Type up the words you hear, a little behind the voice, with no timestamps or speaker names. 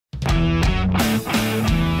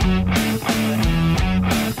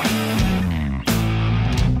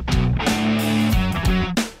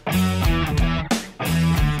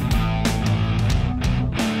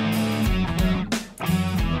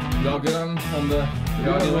rolling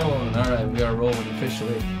the audio? All right, we are rolling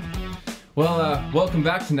officially. Well, welcome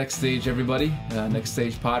back to Next Stage, everybody. Next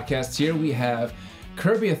Stage podcast here. We have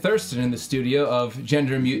Kirby Athurston in the studio of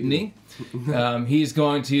Gender Mutiny. He's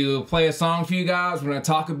going to play a song for you guys. We're going to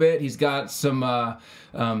talk a bit. He's got some...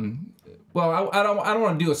 Well, I don't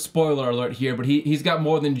want to do a spoiler alert here, but he's got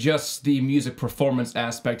more than just the music performance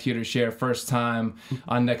aspect here to share. First time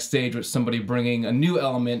on Next Stage with somebody bringing a new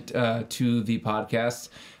element to the podcast.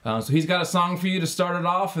 So he's got a song for you to start it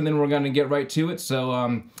off, and then we're going to get right to it. So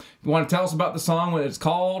you want to tell us about the song, what it's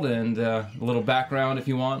called, and a little background if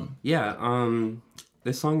you want? Yeah,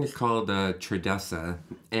 this song is called Tridessa,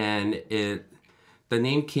 and the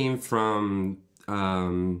name came from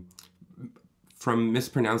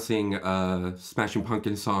mispronouncing a Smashing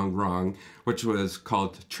Pumpkins song wrong, which was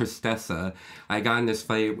called Tristessa. I got in this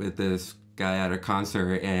fight with this guy at a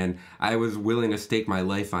concert, and I was willing to stake my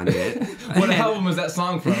life on it. What album was that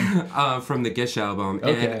song from? From the Gish album.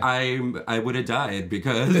 Okay. And I would have died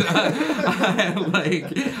because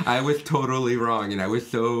I was totally wrong, and I was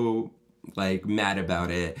so mad about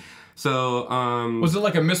it. So, was it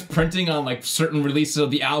like a misprinting on certain releases of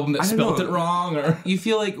the album that spelt it wrong, or? You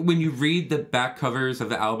feel like when you read the back covers of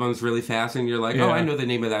the albums really fast and you're like, oh, I know the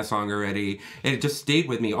name of that song already. And it just stayed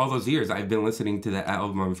with me all those years. I've been listening to that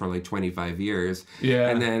album for 25 years. Yeah.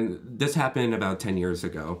 And then this happened about 10 years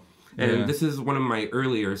ago. And this is one of my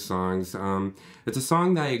earlier songs. It's a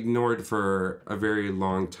song that I ignored for a very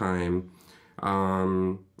long time.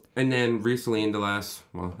 And then recently in the last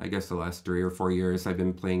 3 or 4 years, I've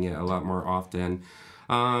been playing it a lot more often.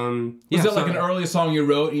 Was it an early song you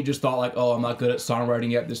wrote and you just thought oh, I'm not good at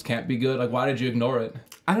songwriting yet, this can't be good? Why did you ignore it?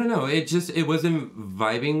 I don't know. It wasn't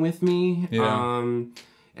vibing with me. Yeah.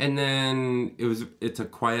 And then it's a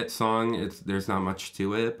quiet song. There's not much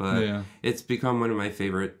to it, but it's become one of my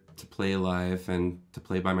favorite to play live and to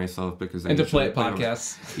play by myself because to play at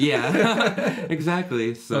podcasts. Yeah,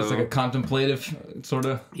 exactly. So it's like a contemplative sort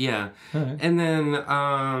of. Yeah, right. And then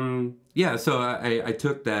so I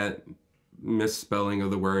took that misspelling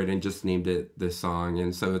of the word and just named it this song,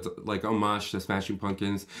 and so it's homage to Smashing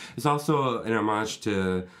Pumpkins. It's also an homage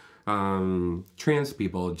to trans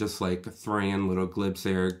people, just throwing in little glibs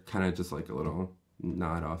there, kind of just a little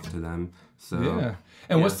nod off to them. So yeah.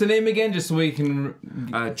 And what's the name again, just so we can...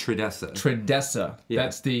 Tridessa. Tridessa. Yeah.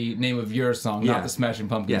 That's the name of your song, not the Smashing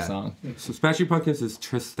Pumpkins song. So Smashing Pumpkins is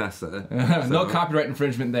Tristessa. No copyright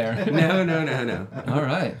infringement there. No. All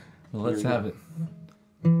right. Well, let's have it.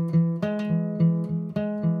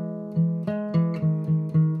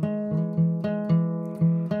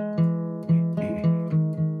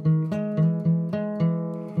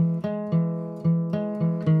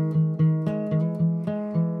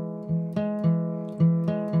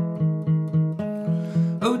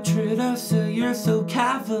 You're so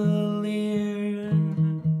cavalier.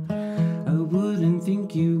 I wouldn't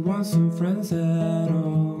think you want some friends at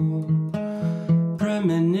all.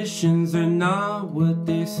 Premonitions are not what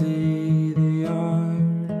they say they are.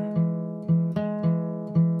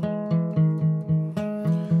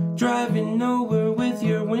 Driving nowhere with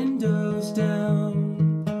your windows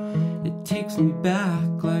down. It takes me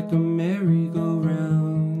back like a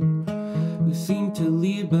merry-go-round. We seem to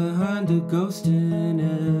leave behind a ghost in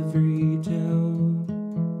every town.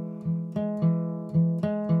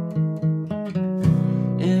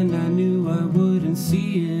 And I knew I wouldn't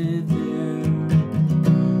see it there.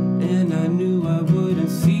 And I knew I wouldn't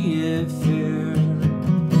see it fair.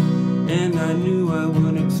 And I knew I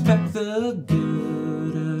wouldn't expect the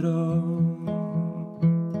good at all.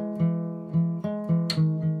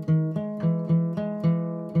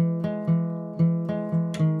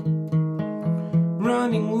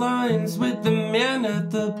 Running lines with the man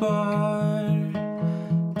at the bar.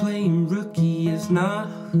 Playing rookie is not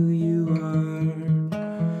who you are.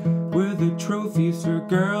 We're the trophies for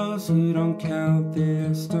girls who don't count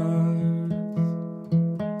their stars.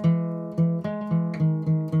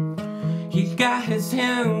 He got his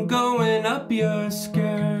hand going up your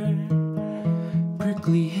skirt.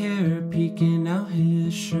 Prickly hair peeking out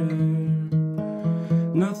his shirt.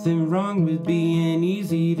 Nothing wrong with being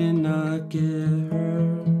easy to not get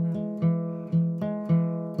hurt.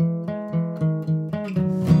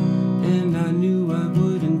 And I knew I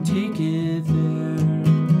wouldn't take it there.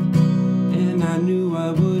 And I knew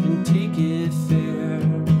I wouldn't take it fair.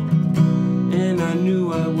 And I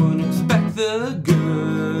knew I wouldn't expect the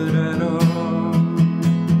good at all.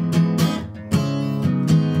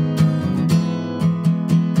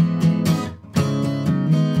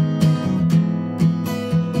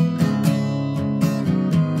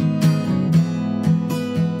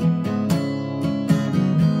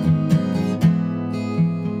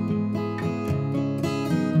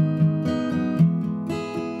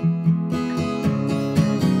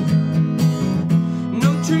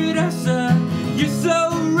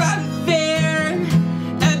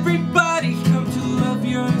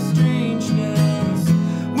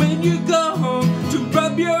 when you go home to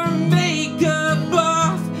rub your makeup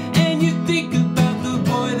off, and you think about the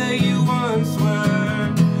boy that you once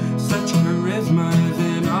were. Such charisma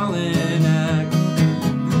isn't all in act.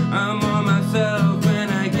 I'm on myself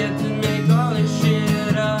when I get to make all this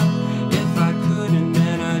shit up. If I couldn't,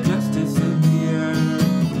 then I'd just disappear.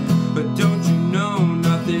 But don't you know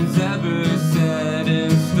nothing's ever set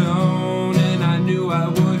in stone, and I knew I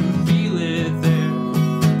wouldn't feel it there,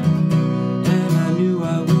 and I knew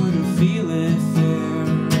I wouldn't feel it there,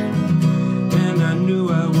 and I knew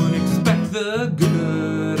I wouldn't expect the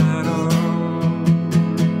good at all.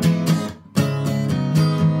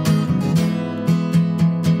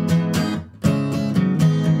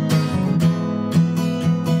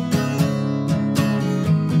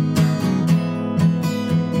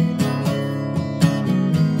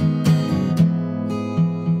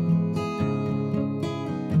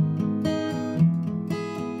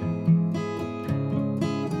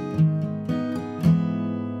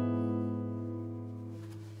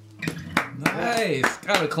 Nice.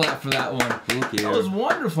 Gotta clap for that one. Thank you. That was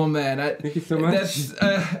wonderful, man. Thank you so much. That's,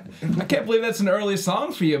 I can't believe that's an early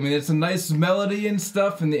song for you. I mean, it's a nice melody and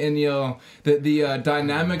stuff, and you know the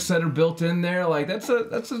dynamics that are built in there. Like that's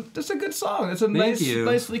a good song. It's a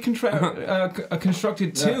nicely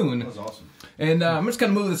constructed tune. That was awesome. And I'm just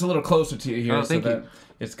gonna move this a little closer to you here, so that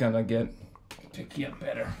it's gonna pick you up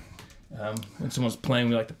better. When someone's playing,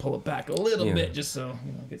 we like to pull it back a little bit just so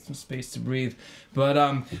get some space to breathe. But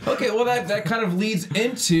okay, well that kind of leads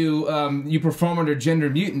into you perform under Gender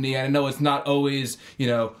Mutiny. I know it's not always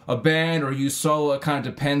a band or you solo. It kind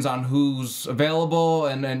of depends on who's available,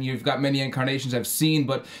 and then you've got many incarnations I've seen.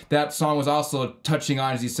 But that song was also touching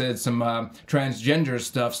on, as you said, some transgender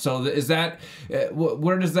stuff. So is that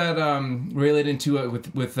where does that relate into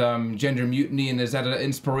with Gender Mutiny, and is that an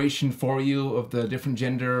inspiration for you of the different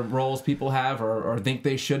gender roles people have or think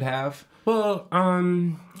they should have? Well,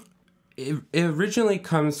 it originally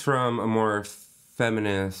comes from a more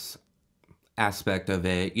feminist aspect of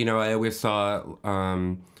it. I always saw,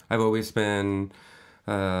 I've always been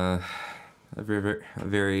a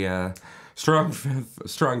very strong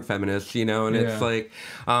feminist, and it's like,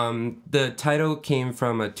 the title came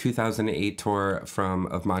from a 2008 tour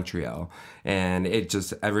of Montreal, and it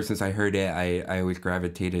just, ever since I heard it, I always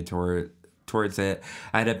gravitated towards it.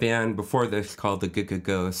 I had a band before this called the Good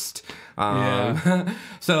Ghost.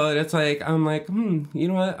 So it's like, I'm like, you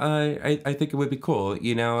know what? I think it would be cool,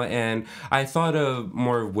 and I thought of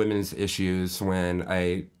more women's issues when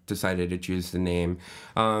I decided to choose the name.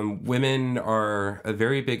 Women are a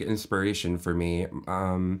very big inspiration for me.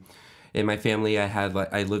 In my family,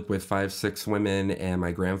 I lived with 5-6 women and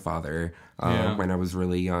my grandfather when I was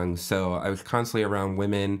really young. So I was constantly around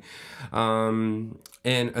women.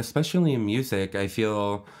 And especially in music, I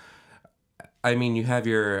feel, you have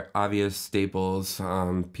your obvious staples,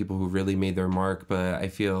 people who really made their mark, but I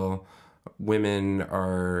feel women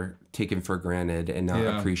are taken for granted and not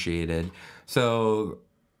appreciated. So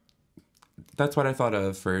that's what I thought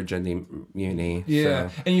of for Gender Mutiny. Yeah,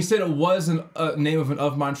 so. And you said it was a name of an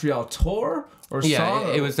Of Montreal tour or song? Yeah,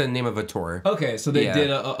 it was the name of a tour. Okay, so they did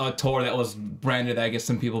a tour that was branded. I guess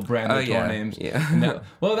some people brand their tour names. Yeah. No.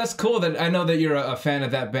 Well, that's cool. That I know that you're a fan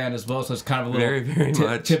of that band as well. So it's kind of a little very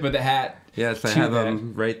much tip of the hat. Yes, I have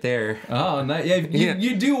them right there. Oh, nice. Yeah,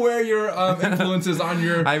 you do wear your influences on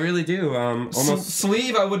your. I really do. Almost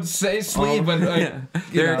sleeve. I would say sleeve, but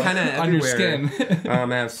they're kind of on your skin. I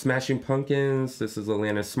have Smashing Pumpkins. This is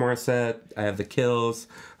Alanis Morissette. I have the Kills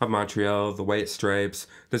of Montreal, the White Stripes.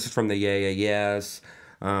 This is from the Yeah Yeah Yeahs.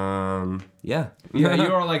 Yeah, you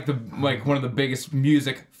are like one of the biggest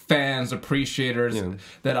music fans, appreciators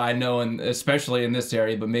that I know, and especially in this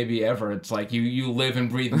area, but maybe ever. It's like you live and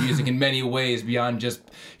breathe music in many ways beyond just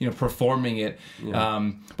performing it.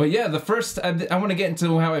 But yeah, the first I want to get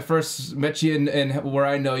into how I first met you and where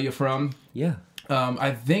I know you from. Yeah,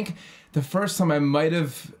 I think the first time I might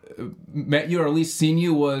have met you or at least seen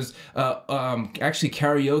you was actually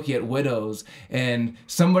karaoke at Widow's, and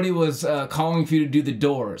somebody was calling for you to do the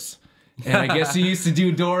Doors. And I guess you used to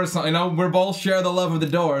do Doors. We're both share the love of the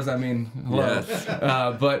Doors. I mean, hello. Yes.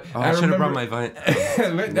 But I should have brought my vine.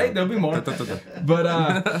 Hey, there'll be more.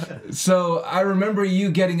 But so I remember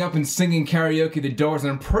you getting up and singing karaoke the Doors,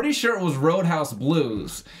 and I'm pretty sure it was Roadhouse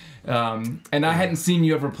Blues. And I hadn't seen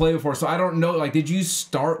you ever play before, so I don't know. Like, did you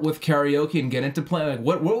start with karaoke and get into playing?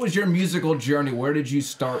 Like, what was your musical journey? Where did you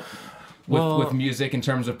start with music in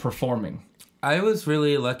terms of performing? I was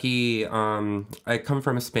really lucky. I come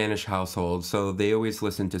from a Spanish household, so they always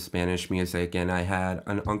listened to Spanish music, and I had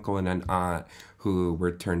an uncle and an aunt who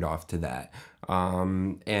were turned off to that.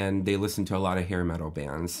 And they listened to a lot of hair metal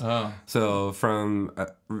bands. Oh. So from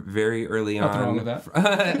very early on... Nothing wrong with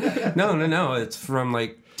that. No. It's from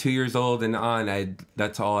like 2 years old and on.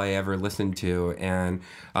 That's all I ever listened to. And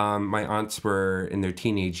my aunts were in their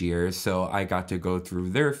teenage years, so I got to go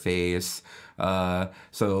through their phase.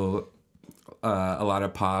 A lot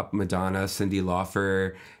of pop, Madonna, Cyndi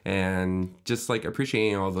Lauper, and just like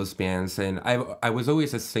appreciating all those bands. And I was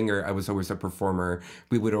always a singer. I was always a performer.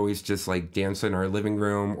 We would always just like dance in our living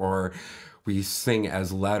room, or we sing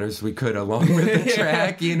as loud as we could along with the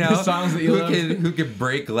track, you know. The songs that you love. Who could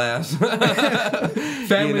break glass.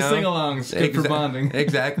 Family sing-alongs, good for bonding.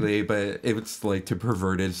 Exactly, but it was like to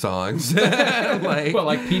perverted songs.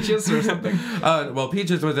 like Peaches or something? Well,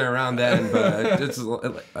 Peaches wasn't around then, but it's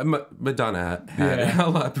Madonna had a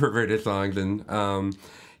lot of perverted songs. And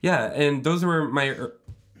and those were my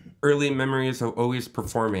early memories of always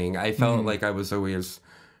performing. I felt like I was always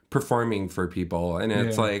performing for people, and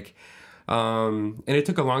it's like... and it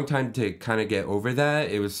took a long time to kind of get over that.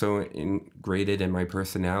 It was so ingrained in my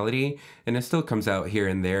personality, and it still comes out here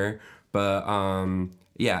and there. But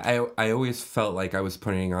I always felt like I was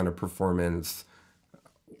putting on a performance,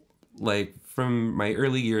 like from my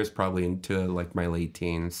early years probably into like my late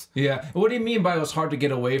teens. Yeah. What do you mean by it was hard to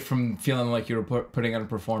get away from feeling like you were putting on a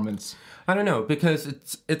performance? I don't know, because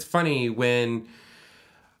it's funny when...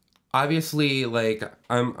 Obviously, like,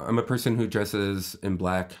 I'm a person who dresses in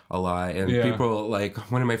black a lot, and people, like,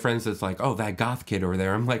 one of my friends is like, oh, that goth kid over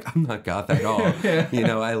there. I'm like, I'm not goth at all. You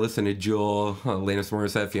know, I listen to Jewel, Alanis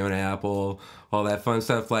Morissette, Fiona Apple, all that fun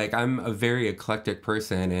stuff. Like, I'm a very eclectic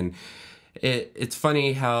person, and it's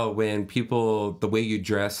funny how when people, the way you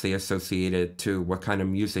dress, they associate it to what kind of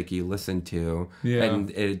music you listen to, and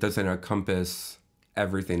it doesn't encompass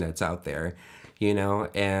everything that's out there. You know,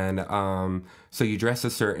 and so you dress a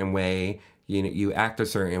certain way, you act a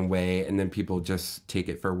certain way, and then people just take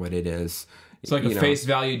it for what it is. It's like a face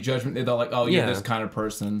value judgment. They're like, oh, you're this kind of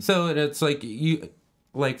person. So it's like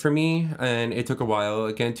like for me, and it took a while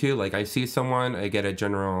again too. Like I see someone, I get a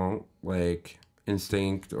general like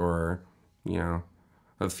instinct or a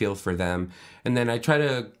feel for them, and then I try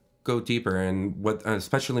to go deeper, and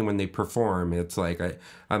especially when they perform, it's like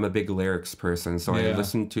I'm a big lyrics person, so I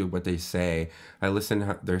listen to what they say, I listen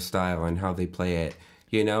to their style and how they play it,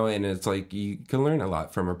 and it's like you can learn a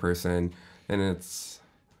lot from a person, and it's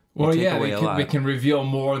they can reveal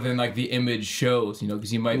more than like the image shows,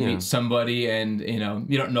 because you might meet somebody and you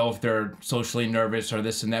don't know if they're socially nervous or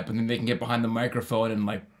this and that, but then they can get behind the microphone and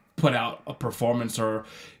like put out a performance, or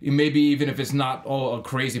maybe even if it's not a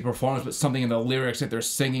crazy performance, but something in the lyrics that they're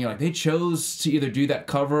singing, like they chose to either do that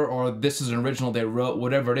cover or this is an original they wrote,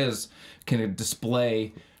 whatever it is, can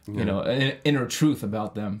display, an inner truth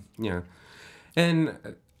about them. Yeah. And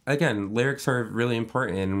again, lyrics are really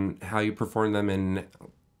important in how you perform them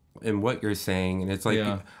and what you're saying. And it's like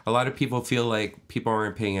a lot of people feel like people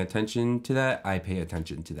aren't paying attention to that. I pay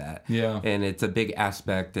attention to that. Yeah. And it's a big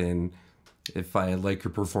aspect in if I like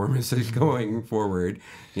your performances going forward,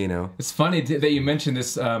 It's funny that you mentioned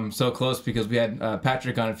this so close, because we had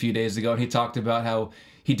Patrick on a few days ago, and he talked about how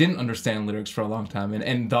he didn't understand lyrics for a long time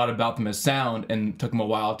and thought about them as sound, and took him a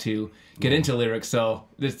while to get into lyrics. So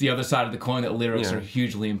it's the other side of the coin, that lyrics are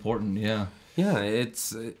hugely important. Yeah. Yeah,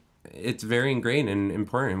 it's very ingrained and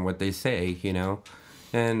important what they say,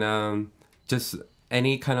 and just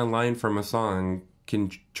any kind of line from a song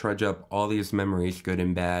can trudge up all these memories, good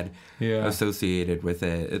and bad, associated with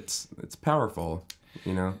it. It's powerful,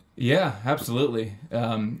 Yeah, absolutely.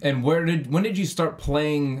 And when did you start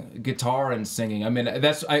playing guitar and singing? I mean, I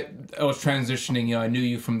was transitioning. I knew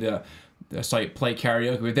you from I saw you play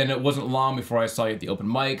karaoke, but then it wasn't long before I saw you at the open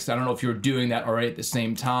mics. I don't know if you were doing that already at the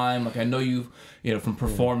same time. Like I know you, from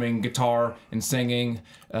performing guitar and singing.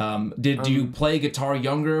 Did you play guitar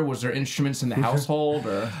younger? Was there instruments in the household,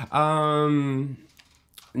 or?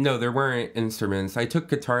 No, there weren't instruments. I took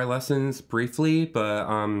guitar lessons briefly, but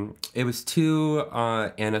it was too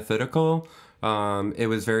antithetical. It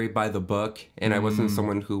was very by the book, and I wasn't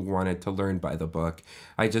someone who wanted to learn by the book.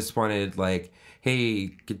 I just wanted like,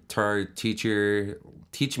 hey, guitar teacher,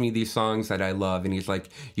 teach me these songs that I love. And he's like,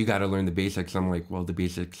 you got to learn the basics. I'm like, well, the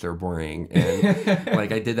basics are boring. And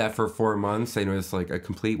like I did that for 4 months, and it was like a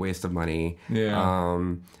complete waste of money. Yeah.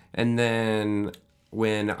 And then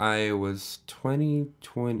when I was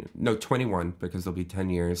 21, because it'll be 10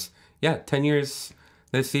 years. Yeah, 10 years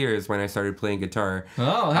this year is when I started playing guitar.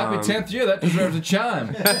 Oh, happy 10th year. That deserves a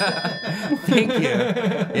chime. Thank you.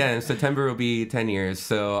 Yeah, in September will be 10 years.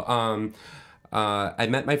 So I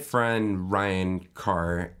met my friend Ryan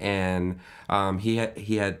Carr, and he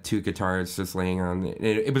had 2 guitars just laying on.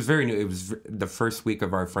 It was very new. It was the first week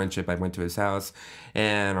of our friendship. I went to his house,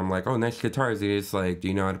 and I'm like, "Oh, nice guitars." He's like, "Do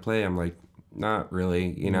you know how to play?" I'm like, "Not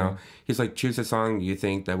really." You know. He's like, "Choose a song you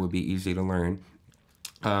think that would be easy to learn."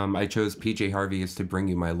 I chose PJ Harvey's "To Bring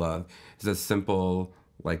You My Love." It's a simple,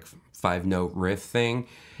 like, 5-note riff thing,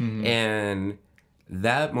 and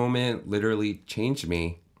that moment literally changed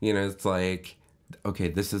me. You know, it's like, okay,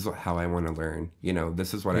 this is how I want to learn. You know,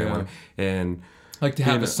 this is what I want. And like to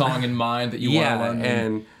have a song in mind that you want to learn.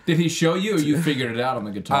 And did he show you, or you figured it out on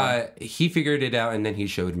the guitar? He figured it out, and then he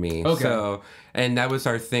showed me. Okay. So, and that was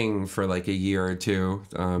our thing for like a year or two.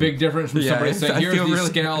 Big difference from somebody saying, here's these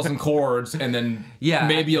scales and chords, and then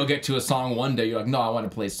maybe you'll get to a song one day. You're like, no, I want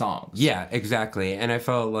to play songs. Yeah, exactly. And I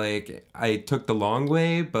felt like I took the long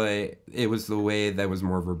way, but it was the way that was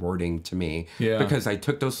more rewarding to me. Yeah. Because I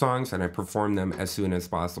took those songs and I performed them as soon as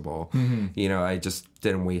possible. You know, I just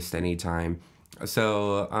didn't waste any time.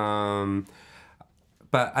 So,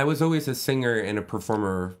 but I was always a singer and a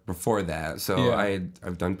performer before that. So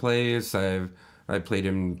I've done plays. I played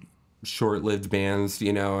in short-lived bands,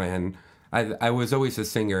 you know, and I was always a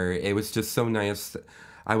singer. It was just so nice.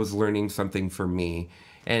 I was learning something for me,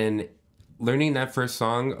 and learning that first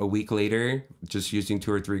song a week later, just using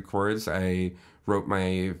 2 or 3 chords, I wrote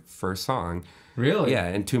my first song. Really? Yeah,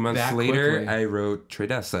 and 2 months later, quickly. I wrote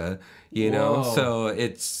Tridessa. You know, so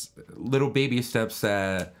it's little baby steps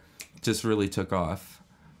that just really took off.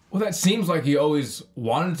 Well, that seems like you always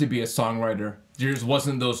wanted to be a songwriter. There just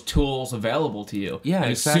wasn't those tools available to you. Yeah,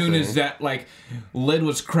 and exactly. As soon as that like lid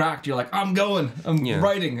was cracked, you're like, I'm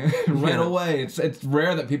writing right away. It's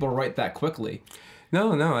rare that people write that quickly.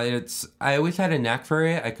 No, I always had a knack for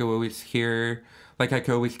it. I could always hear, like I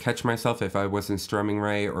could always catch myself if I wasn't strumming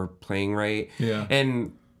right or playing right. Yeah.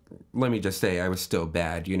 And let me just say, I was still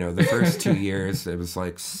bad. You know, the first 2 years, it was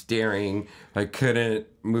like staring. I couldn't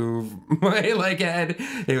move my head.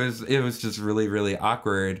 It was just really, really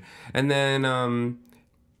awkward. And then,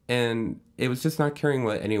 and it was just not caring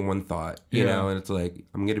what anyone thought, you know. And it's like,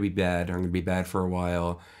 I'm gonna be bad. I'm gonna be bad for a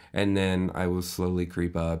while, and then I will slowly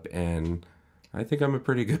creep up. And I think I'm a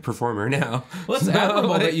pretty good performer now. Well, it's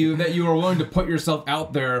admirable that you were willing to put yourself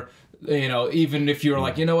out there. You know, even if you're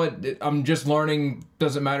like, you know what, I'm just learning,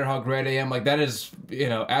 doesn't matter how great I am. Like, that is, you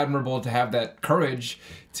know, admirable to have that courage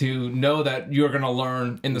to know that you're going to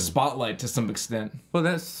learn in the spotlight to some extent. Well,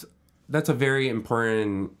 that's a very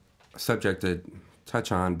important subject to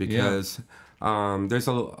touch on, because there's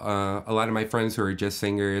a lot of my friends who are just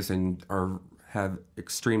singers and have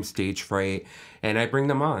extreme stage fright, and I bring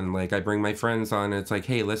them on. Like, I bring my friends on, and it's like,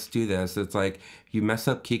 hey, let's do this. It's like, you mess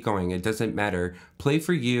up, keep going. It doesn't matter. Play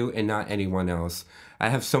for you and not anyone else. I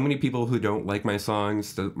have so many people who don't like my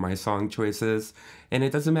songs, my song choices, and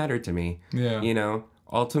it doesn't matter to me. Yeah. You know,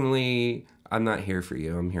 ultimately, I'm not here for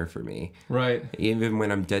you. I'm here for me. Right. Even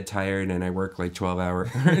when I'm dead tired and I work like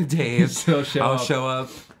 12-hour days, I'll show up,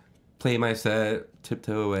 play my set,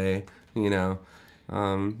 tiptoe away, you know.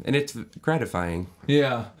 And it's gratifying.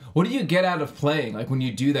 Yeah. What do you get out of playing? Like, when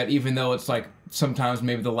you do that, even though it's like sometimes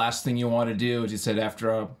maybe the last thing you want to do, as you said, after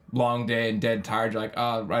a long day and dead tired, you're like,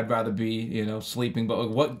 oh, I'd rather be, you know, sleeping. But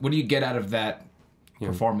what do you get out of that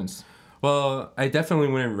performance? Well, I definitely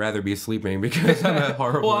wouldn't rather be sleeping, because I'm a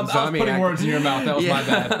horrible I was putting words in your mouth. That was my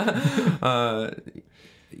bad.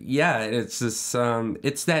 Yeah, it's just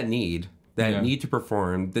it's that need need to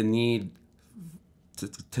perform, the need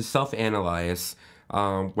to self-analyze.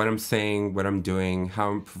 What I'm saying, what I'm doing,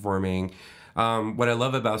 how I'm performing. What I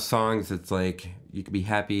love about songs, it's like, you could be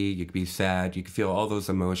happy, you could be sad, you could feel all those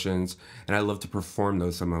emotions, and I love to perform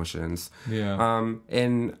those emotions. Yeah.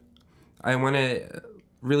 And I want to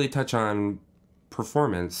really touch on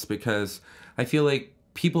performance, because I feel like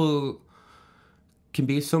people can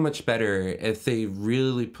be so much better if they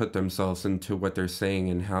really put themselves into what they're saying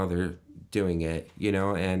and how they're doing it, you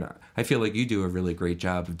know. And I feel like you do a really great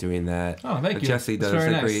job of doing that. Oh, thank you. Jesse does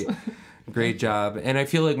a great job, and I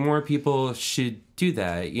feel like more people should do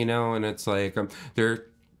that, you know. And it's like, there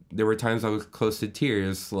were times I was close to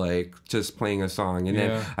tears, like just playing a song, and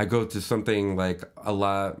then I go to something like a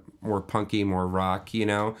lot more punky, more rock, you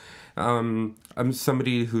know. I'm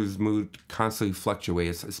somebody whose mood constantly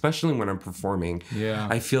fluctuates, especially when I'm performing. Yeah,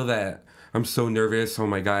 I feel that I'm so nervous. Oh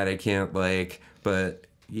my God, I can't, like, but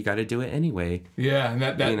you got to do it anyway. Yeah, and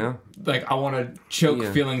that you know, like, I want to choke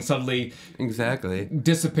feeling suddenly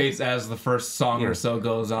dissipates as the first song or so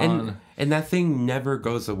goes on. And that thing never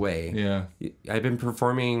goes away. Yeah. I've been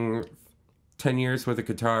performing 10 years with a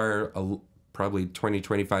guitar, probably 20,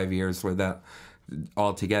 25 years with that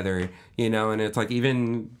all together, you know, and it's like,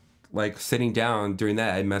 even like sitting down during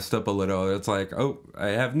that, I messed up a little. It's like, oh, I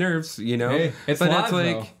have nerves, you know. Hey, it's but live, it's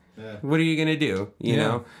like, what are you gonna do, you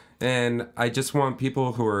know? And I just want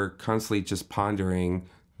people who are constantly just pondering.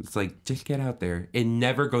 It's like, just get out there. It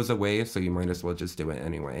never goes away, so you might as well just do it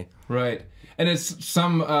anyway. Right, and it's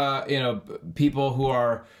some people who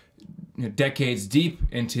are decades deep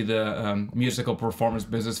into the musical performance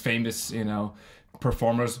business, famous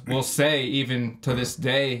performers will say, even to this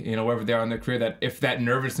day, wherever they are in their career, that if that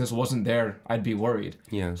nervousness wasn't there, I'd be worried.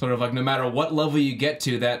 Yeah. Sort of like, no matter what level you get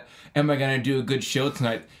to, that am I going to do a good show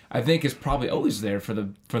tonight, I think is probably always there for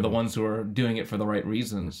the ones who are doing it for the right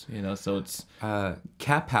reasons. So it's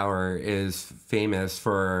Cat Power is famous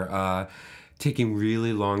for taking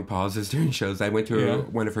really long pauses during shows. I went to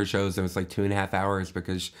one of her shows and it was like 2.5 hours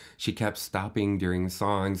because she kept stopping during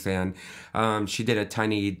songs. And she did a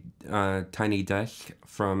tiny desk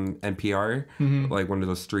from NPR, like one of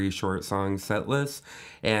those 3 short song set lists.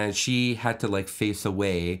 And she had to like face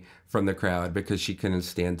away from the crowd because she couldn't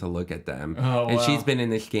stand to look at them. Oh, and she's been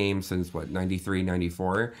in this game since 93,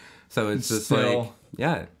 94. So it's just still,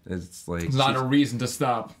 like, it's like... It's not a reason to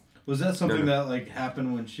stop. Was that something that like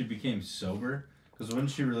happened when she became sober? Because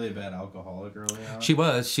wasn't she really a bad alcoholic early on? She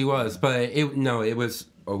was, but it was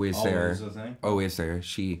always there. A thing? Always there.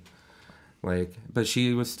 She, but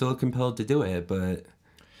she was still compelled to do it. But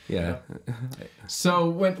yeah. So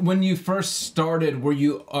when you first started, were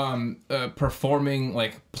you performing,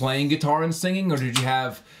 like playing guitar and singing, or did you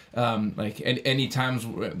have like any times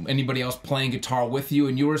anybody else playing guitar with you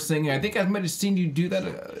and you were singing? I think I might have seen you do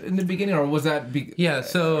that in the beginning, or was that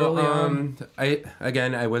so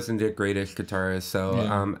I wasn't the greatest guitarist,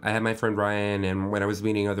 so I had my friend Ryan, and when I was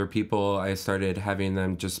meeting other people, I started having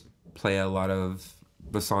them just play a lot of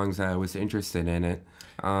the songs that I was interested in it.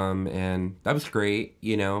 And that was great,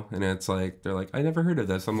 and it's like, they're like, I never heard of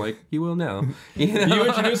this. I'm like, you will now. You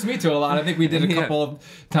introduced me to a lot. I think we did a couple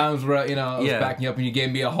of times where, I was backing up and you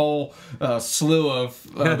gave me a whole slew of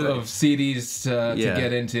CDs to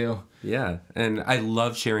get into. Yeah, and I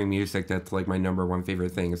love sharing music. That's like my #1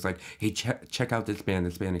 favorite thing. It's like, hey, check out this band.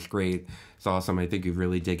 This band is great. It's awesome. I think you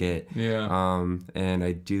really dig it. Yeah. And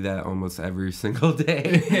I do that almost every single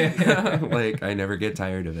day. Like, I never get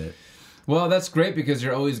tired of it. Well, that's great because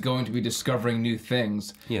you're always going to be discovering new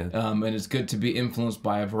things. Yeah. And it's good to be influenced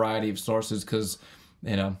by a variety of sources because,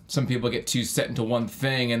 some people get too set into one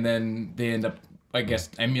thing and then they end up, I guess,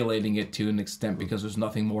 emulating it to an extent because there's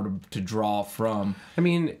nothing more to draw from. I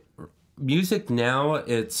mean, music now,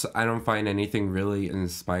 I don't find anything really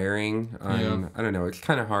inspiring. I don't know. It's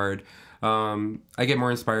kind of hard. I get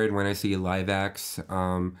more inspired when I see live acts.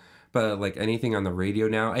 But like anything on the radio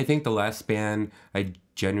now, I think the last band I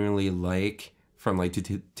genuinely like from like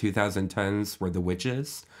 2010s were the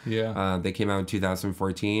Witches. Yeah. They came out in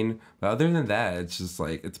 2014. But other than that, it's just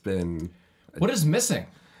like, it's been... What is missing?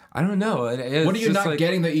 I don't know. What are you not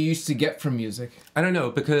getting that you used to get from music? I don't know,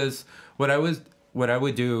 because what I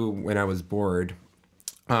would do when I was bored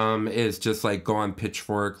is just like go on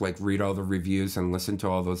Pitchfork, like read all the reviews and listen to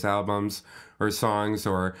all those albums or songs,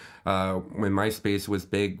 or when MySpace was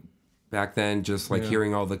big back then, just like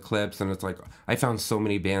hearing all the clips, and it's like I found so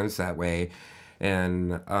many bands that way.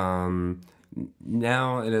 And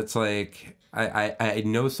now, and it's like I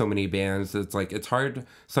know so many bands. It's like it's hard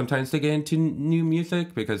sometimes to get into new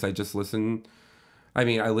music because I just listen. I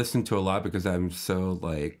mean, I listen to a lot because I'm so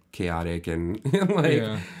like chaotic and like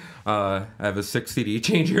I have a 6 CD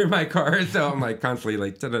changer in my car, so I'm like constantly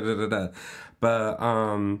like da da da da da. But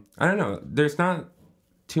I don't know. There's not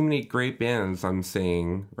too many great bands I'm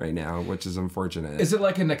seeing right now, which is unfortunate. Is it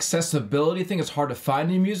like an accessibility thing? It's hard to find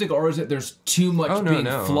new music, or is it there's too much being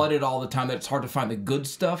flooded all the time that it's hard to find the good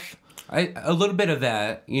stuff? A little bit of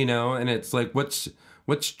that, and it's like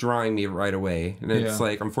what's drawing me right away, and it's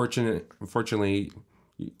like unfortunately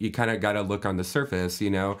you kind of got to look on the surface.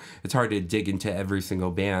 It's hard to dig into every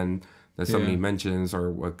single band that somebody mentions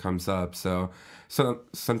or what comes up. So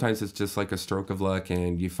sometimes it's just like a stroke of luck,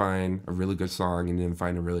 and you find a really good song and then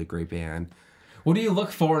find a really great band. What do you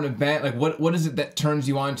look for in a band? Like, what is it that turns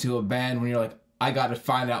you on to a band when you're like, I got to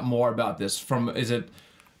find out more about this? Is it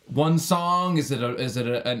one song? Is it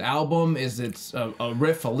an album? Is it a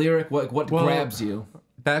riff, a lyric? What grabs you?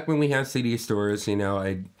 Back when we had CD stores,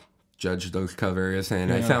 I judged those covers,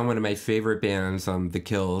 and I found one of my favorite bands, The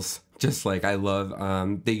Kills. Just like I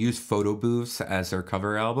love, they use photo booths as their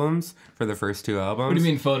cover albums for the first 2 albums. What do you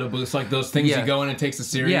mean photo booths? Like those things you go in and takes a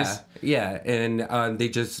series? Yeah, and they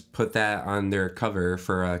just put that on their cover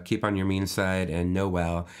for Keep on Your Mean Side and Know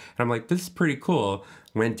Well. And I'm like, this is pretty cool.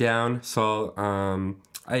 Went down, saw,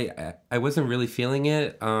 I wasn't really feeling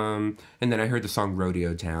it, and then I heard the song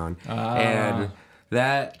Rodeo Town, and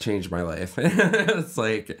that changed my life. It's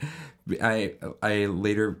like I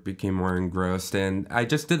later became more engrossed, and I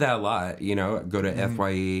just did that a lot. You know, go to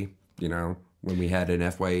FYE. You know, when we had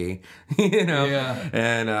an FYE. You know,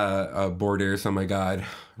 and Borders. Oh my God,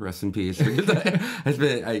 rest in peace. Because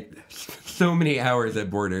I spent so many hours at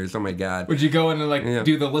Borders. Oh my God. Would you go in and like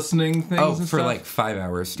do the listening things? Oh, and for stuff? like 5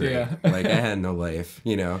 hours straight. Yeah. Like I had no life.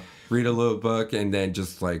 You know, read a little book and then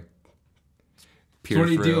just like. So what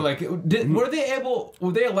do you do? Like,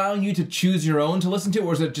 were they allowing you to choose your own to listen to, or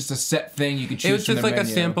was it just a set thing you could choose? It was just like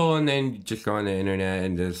menu? a sample, and then just go on the internet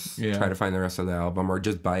and just try to find the rest of the album, or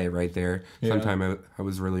just buy it right there. Yeah. Sometimes I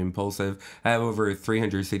was really impulsive. I have over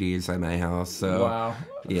 300 CDs at my house, so wow,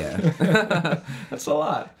 yeah, that's a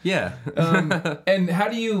lot. Yeah. And how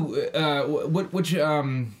do you? Which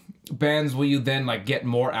bands will you then like get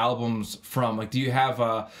more albums from? Like, do you have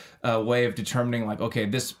a way of determining like, okay,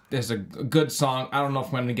 this is a good song, I don't know if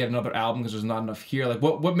I'm going to get another album because there's not enough here? Like,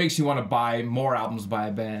 what makes you want to buy more albums by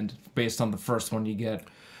a band based on the first one you get?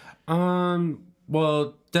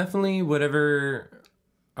 Well, definitely whatever.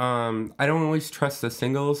 I don't always trust the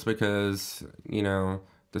singles because, you know,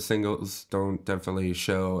 the singles don't definitely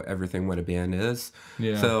show everything what a band is.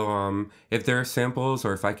 Yeah. So if there are samples,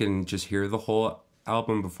 or if I can just hear the whole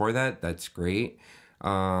album before that, that's great.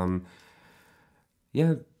 Yeah,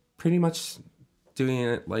 pretty much doing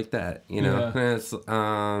it like that, you know.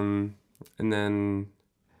 Yeah. And then,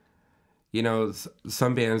 you know,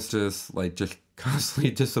 some bands just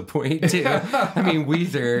constantly disappoint too. I mean,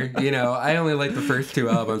 Weezer, you know, I only like the first 2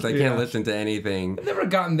 albums. I can't listen to anything. I've never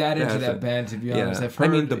gotten that into that band, to be honest. I've heard,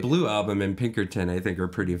 I mean, the Blue album and Pinkerton, I think, are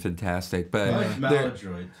pretty fantastic. But I like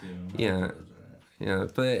Maladroit too. Yeah. Yeah,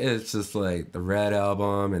 but it's just like the Red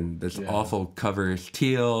album and this awful cover is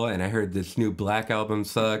Teal, and I heard this new Black album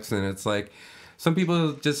sucks, and it's like some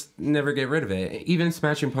people just never get rid of it. Even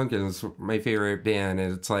Smashing Pumpkins, my favorite band,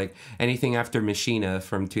 and it's like anything after Machina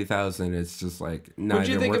from 2000, it's just like not even worth listening to. What do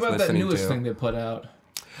you think about that newest thing they put out?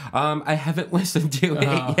 I haven't listened to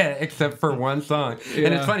it yet, except for one song. Yeah.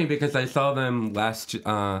 And it's funny because I saw them last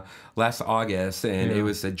August, and it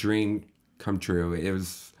was a dream come true. It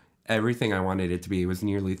was everything I wanted it to be. It was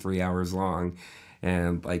nearly 3 hours long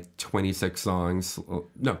and like 26 songs.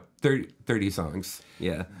 No, 30 songs.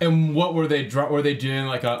 Yeah. And what were they doing?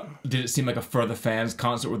 Like did it seem like a For the Fans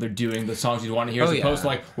concert where they're doing the songs you want to hear as opposed to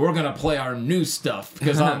like, we're going to play our new stuff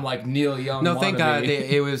because I'm like Neil Young. No, thank God.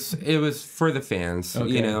 It was for the fans,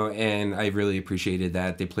 you know, and I really appreciated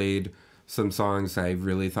that. They played some songs I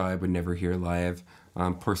really thought I would never hear live.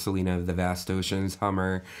 Porcelina of the Vast Oceans,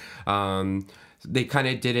 Hummer. They kind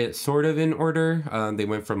of did it sort of in order. They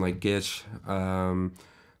went from like Gish,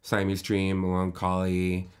 Siamese Dream,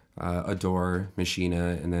 Melancholy, Adore,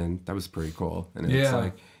 Machina, and then that was pretty cool. And it's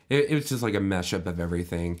like it was just like a mashup of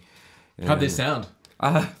everything. And, how'd they sound?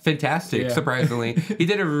 Fantastic, surprisingly. He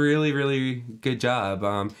did a really, really good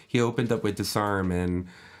job. He opened up with Disarm, and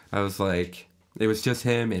I was like, it was just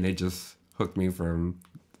him, and it just hooked me from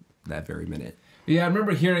that very minute. Yeah, I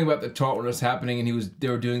remember hearing about the tour when it was happening, and they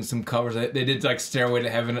were doing some covers. They did like Stairway to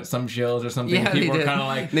Heaven at some shows or something. Yeah, people were kind of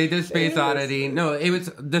like, they did Space Oddity. No, it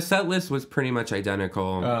was the set list was pretty much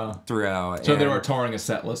identical throughout. So they were touring a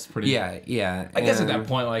set list pretty. Yeah. I guess at that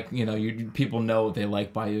point, like, you know, people know what they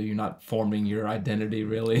like by you. You're not forming your identity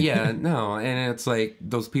really. Yeah, no, and it's like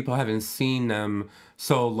those people haven't seen them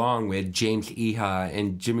so long with James Iha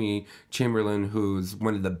and Jimmy Chamberlain, who's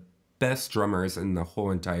one of the best drummers in the whole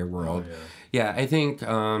entire world. Oh, yeah, I think,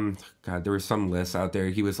 God, there were some lists out there.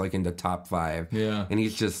 He was like in the top 5. Yeah. And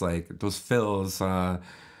he's just like, those fills, the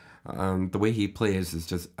way he plays is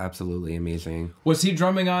just absolutely amazing. Was he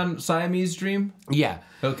drumming on Siamese Dream? Yeah.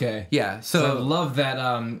 Okay. Yeah. So I love that.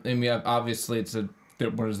 I mean, obviously it's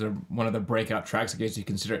one of the breakout tracks. I guess you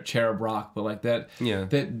consider it Cherub Rock, but like that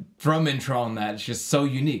drum intro on that, it's just so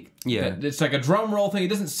unique. Yeah, it's like a drum roll thing. It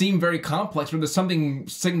doesn't seem very complex, but there's something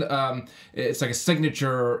it's like a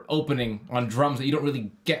signature opening on drums that you don't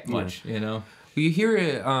really get much. You know, you hear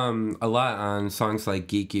it a lot on songs like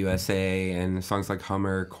Geek USA and songs like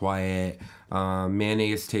Hummer, Quiet.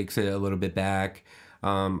 Mayonnaise takes it a little bit back.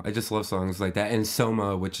 I just love songs like that, and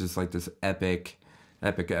Soma, which is like this epic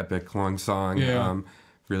long song. Yeah.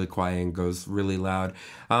 Really quiet and goes really loud.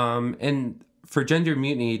 And for Gender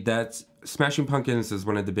Mutiny, that's Smashing Pumpkins is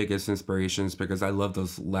one of the biggest inspirations because I love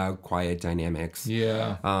those loud, quiet dynamics.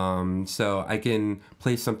 Yeah. So I can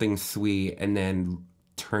play something sweet and then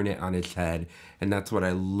turn it on its head, and that's what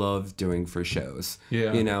I love doing for shows.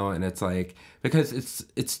 Yeah. You know, and it's like because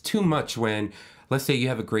it's too much when, let's say you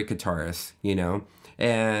have a great guitarist, you know,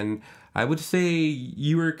 and I would say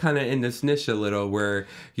you were kind of in this niche a little where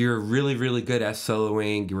you're really, really good at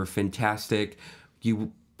soloing. You were fantastic,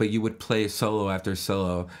 you would play solo after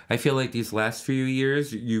solo. I feel like these last few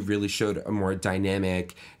years, you really showed a more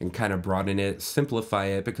dynamic and kind of broaden it, simplify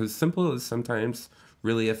it, because simple is sometimes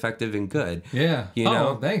really effective and good. Yeah. You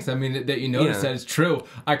know? Thanks. I mean, that you noticed that is true.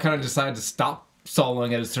 I kind of decided to stop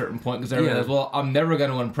soloing at a certain point because I realized, well, I'm never going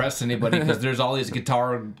to impress anybody because there's all these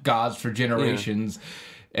guitar gods for generations.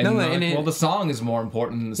 And, the song is more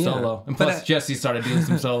important than the solo. And plus, Jesse started doing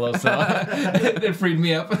some solos, so it freed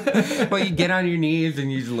me up. Well, you get on your knees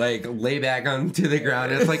and you like lay back onto the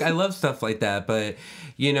ground. It's like, I love stuff like that, but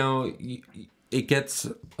you know, it gets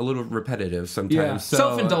a little repetitive sometimes. Yeah, so,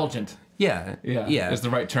 self-indulgent. Yeah, is the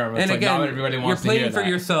right term. It's and like again, not everybody wants you're to hear playing for that.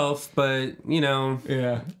 yourself, but you know,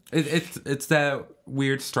 it's that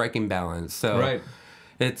weird striking balance. So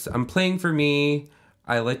I'm playing for me.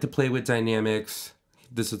 I like to play with dynamics.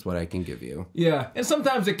 This is what I can give you. Yeah, and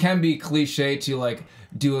sometimes it can be cliche to like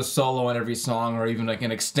do a solo on every song or even like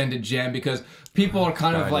an extended jam because people are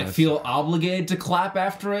kind of like feel obligated to clap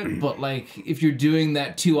after it. But like if you're doing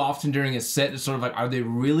that too often during a set, it's sort of like, are they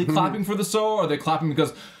really clapping for the solo or are they clapping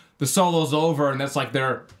because the solo's over and that's like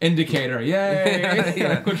their indicator?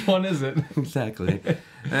 Yay! Which one is it? Exactly.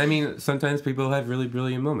 I mean, sometimes people have really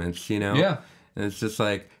brilliant moments, you know? Yeah. And it's just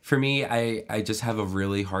like, for me, I just have a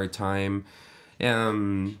really hard time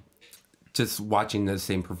just watching the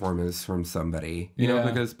same performance from somebody, you know,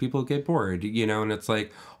 because people get bored, you know, and it's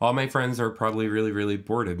like all my friends are probably really, really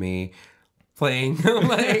bored of me playing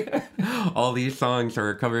like all these songs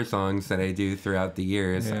or cover songs that I do throughout the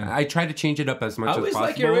years. Yeah. I try to change it up as much as possible. I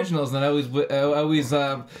always like your originals, and I always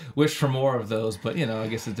wish for more of those, but you know, I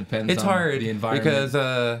guess it depends it's on hard the environment. Because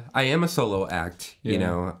I am a solo act, you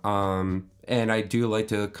know, and I do like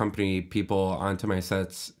to accompany people onto my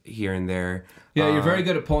sets here and there. Yeah, you're very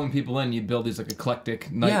good at pulling people in. You build these like eclectic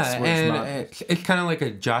nights. Yeah, where it's kind of like a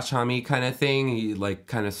Josh Homme kind of thing. He like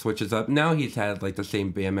kind of switches up. Now he's had like the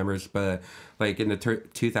same band members, but like in the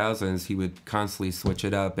 2000s, he would constantly switch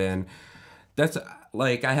it up. And that's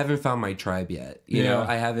like, I haven't found my tribe yet. You know,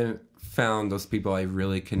 I haven't found those people I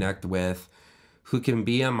really connect with who can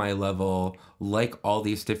be on my level, like all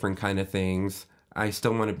these different kind of things. I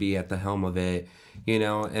still want to be at the helm of it, you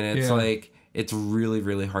know, and it's like, it's really,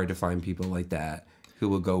 really hard to find people like that who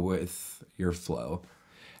will go with your flow.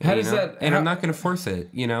 How does that... And I'm not going to force it,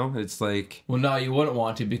 you know? It's like... Well, no, you wouldn't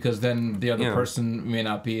want to because then the other person may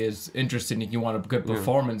not be as interested. If you want a good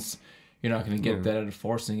performance, you're not going to get that out of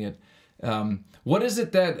forcing it. What is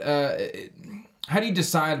it that... how do you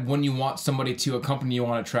decide when you want somebody to accompany you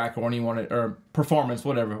on a track or when you want to... Or performance,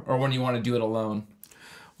 whatever. Or when you want to do it alone?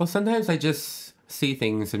 Well, sometimes I just see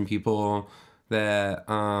things in people that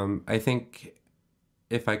I think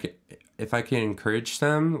if I can encourage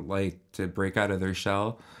them like to break out of their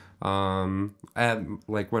shell. I have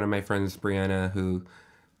like one of my friends, Brianna, who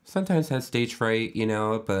sometimes has stage fright, you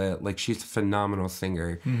know, but like she's a phenomenal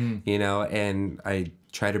singer, you know, and I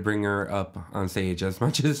try to bring her up on stage as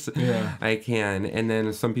much as I can. And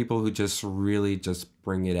then some people who just really just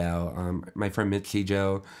bring it out. My friend Mitzi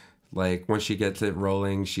Jo, like once she gets it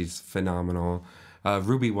rolling, she's phenomenal.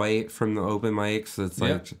 Ruby White from the open mics. It's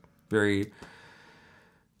like very,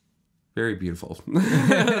 very beautiful.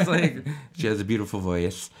 It's like she has a beautiful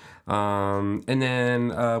voice. And then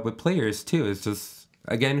with players too, it's just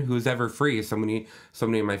again who's ever free. So many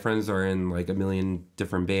of my friends are in like a million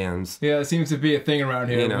different bands. Yeah, it seems to be a thing around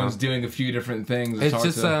here. Everyone's doing a few different things. It's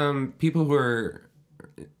just people who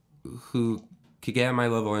could get at my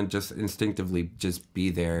level and just instinctively just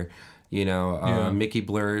be there. You know, Mickey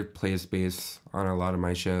Blur plays bass on a lot of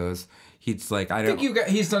my shows. He's like,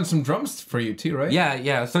 he's done some drums for you too, right?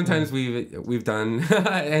 Yeah. Sometimes we've done,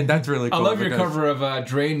 and that's really cool. I love your cover of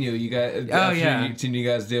 "Drain You." You guys, you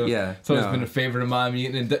guys do. Yeah, it's always been a favorite of mine,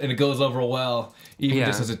 and it goes over well, even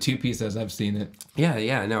just as a 2-piece as I've seen it.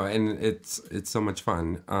 Yeah, no, and it's so much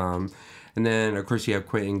fun. And then of course you have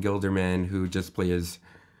Quentin Gilderman, who just plays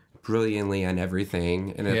brilliantly on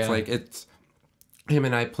everything, and it's like it's. Him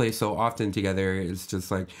and I play so often together. It's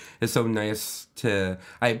just like, it's so nice to,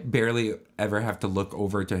 I barely ever have to look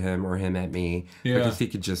over to him or him at me because he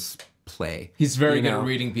could just play. He's very good at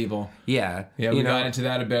reading people. Yeah. We got into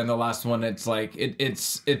that a bit in the last one. It's like,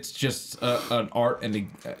 it's just an art and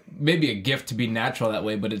maybe a gift to be natural that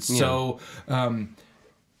way, but it's so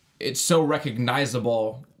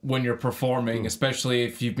recognizable when you're performing, especially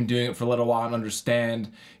if you've been doing it for a little while and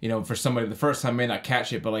understand, you know, for somebody the first time may not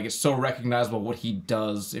catch it, but like it's so recognizable what he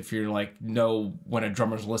does if you're like know when a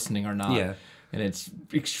drummer's listening or not. Yeah. And it's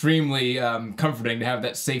extremely comforting to have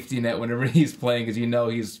that safety net whenever he's playing because you know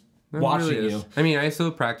he's watching you. I mean, I still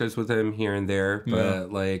practice with him here and there,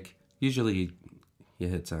 but like usually he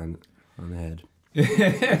hits on the head.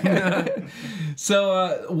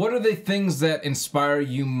 So, what are the things that inspire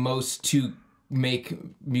you most to make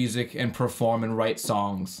music and perform and write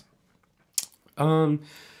songs? I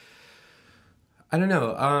don't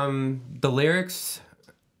know. The lyrics,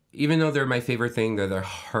 even though they're my favorite thing, they're the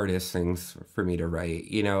hardest things for me to write.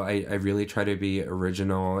 You know, I really try to be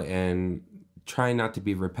original and try not to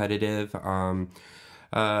be repetitive.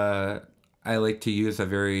 I like to use a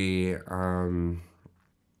very,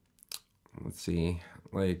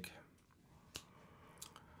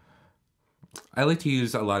 I like to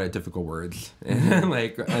use a lot of difficult words and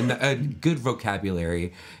like a good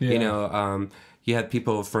vocabulary. Yeah. You know, you had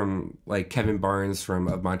people from like Kevin Barnes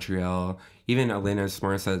of Montreal, even Alanis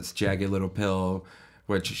Morissette's Jagged Little Pill,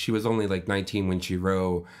 which she was only like 19 when she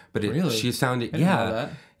wrote, but she sounded,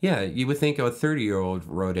 yeah, you would think a 30-year-old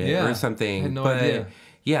wrote it or something. I had no idea.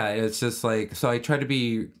 Yeah, it's just like, so I try to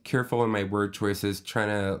be careful in my word choices, trying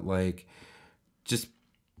to like just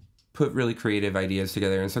put really creative ideas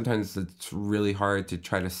together, and sometimes it's really hard to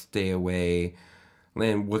try to stay away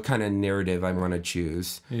and what kind of narrative I want to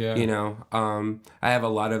choose. Yeah. You know, I have a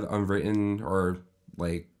lot of unwritten or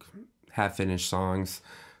like half-finished songs,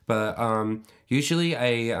 but usually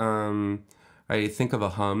I think of a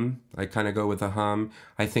hum. I kind of go with a hum.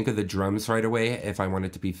 I think of the drums right away if I want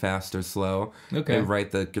it to be fast or slow. Okay. And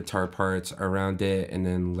write the guitar parts around it, and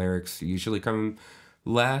then lyrics usually come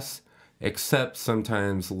last. Except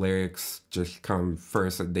sometimes lyrics just come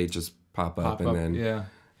first, and they just pop up, and then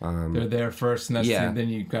they're there first, and then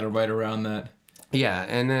you got to write around that. Yeah,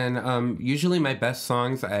 and then usually my best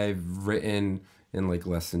songs I've written in like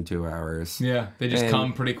less than 2 hours. Yeah, they just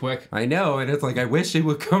come pretty quick. I know, and it's like I wish it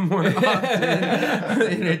would come more often,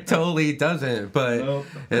 and it totally doesn't. But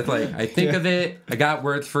it's like I think of it, I got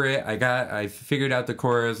words for it, I figured out the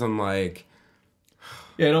chorus. I'm like.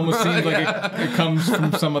 Yeah, it almost seems like it comes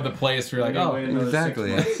from some other place where you're like, oh,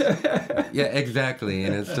 exactly. Yeah, exactly.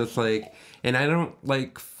 And it's just like, and I don't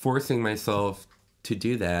like forcing myself to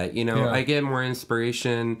do that. You know, I get more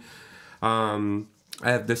inspiration. I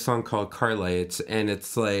have this song called Car Lights, and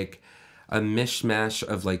it's like a mishmash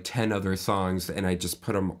of like 10 other songs, and I just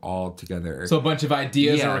put them all together. So a bunch of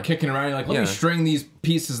ideas are kicking around. You're like, let me string these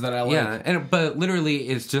pieces that I like. Yeah, but literally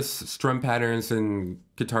it's just strum patterns and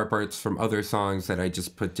guitar parts from other songs that I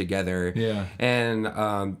just put together. Yeah. And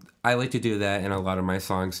I like to do that in a lot of my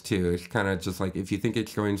songs too. It's kind of just like, if you think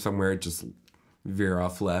it's going somewhere, just veer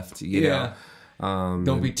off left, you know?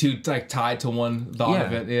 Don't be too like tied to one thought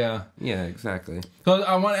of it. Yeah. Yeah, exactly. So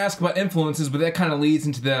I want to ask about influences, but that kind of leads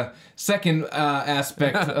into the second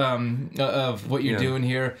aspect of what you're doing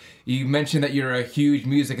here. You mentioned that you're a huge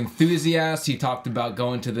music enthusiast. You talked about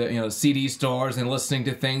going to the CD stores and listening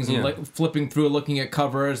to things and like flipping through, looking at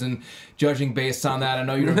covers and judging based on that. I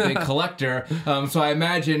know you're a big collector, so I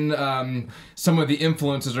imagine some of the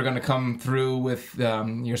influences are going to come through with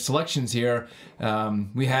your selections here.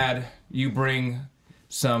 We had you bring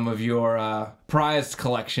some of your prized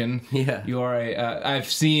collection. Yeah. You are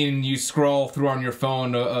I've seen you scroll through on your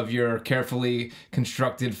phone of your carefully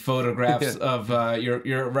constructed photographs of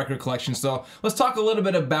your record collection. So let's talk a little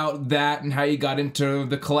bit about that and how you got into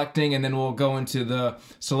the collecting, and then we'll go into the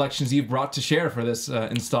selections you've brought to share for this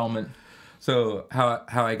installment. So how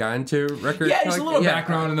I got into record? Yeah, just a little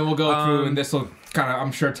background, and then we'll go through, and this will kind of,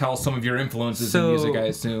 I'm sure, tell some of your influences in music, I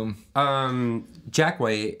assume. Jack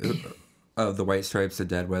White of the White Stripes, the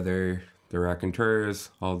Dead Weather, the Raconteurs,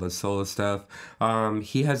 all the solo stuff.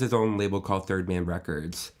 He has his own label called Third Man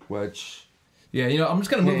Records, which... Yeah, I'm just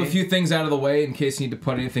going to move a few things out of the way in case you need to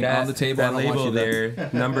put anything on the table. That label there,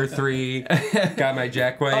 number 3, got my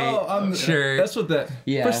Jack White shirt. That's what that...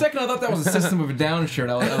 Yeah. For a second, I thought that was a System of a Down shirt.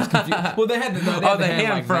 I was confused. Well, they had the... the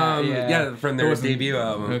hand like from their debut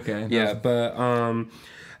album. Okay. Yeah,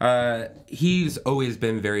 but he's always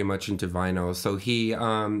been very much into vinyl. So he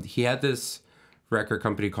had this record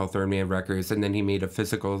company called Third Man Records, and then he made a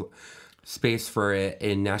physical space for it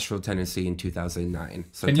in Nashville, Tennessee in 2009.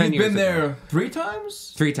 So and you've been there 3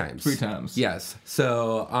 times? 3 times. 3 times. Yes.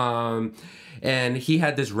 So, and he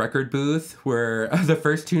had this record booth where the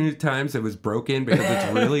first 2 times it was broken because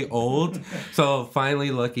it's really old. So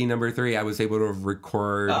finally, lucky number 3, I was able to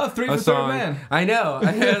record a song. Third Man. I know.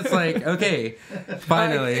 It's like, okay,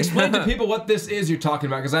 finally. Explain to people what this is you're talking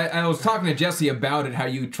about, because I was talking to Jesse about it, how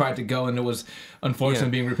you tried to go and it was unfortunately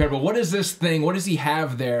being repaired. But what is this thing? What does he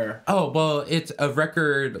have there? Oh, well, it's a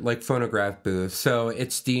record like phonograph booth. So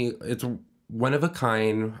it's one of a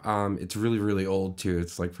kind. It's really, really old too.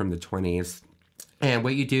 It's like from the 20s. And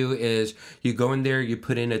what you do is you go in there, you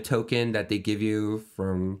put in a token that they give you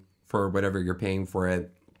for whatever you're paying for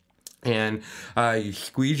it. And you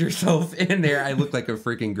squeeze yourself in there. I look like a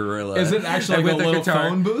freaking gorilla. Is it actually like a little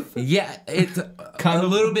phone booth? Yeah, it's kind of a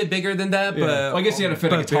little bit bigger than that, but well, I guess you had to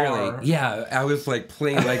fit a guitar. Barely. Yeah, I was like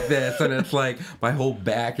playing like this, and it's like my whole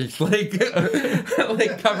back is like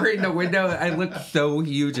like covering the window. I look so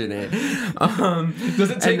huge in it. Does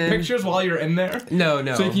it take pictures while you're in there? No.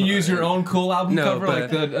 So you can use your own cool album cover, like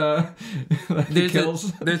the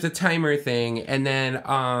there's a timer thing, and then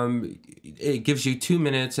it gives you 2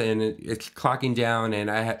 minutes, and it's clocking down, and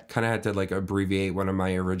I kind of had to like abbreviate one of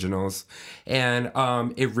my originals, and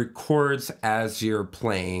it records as you're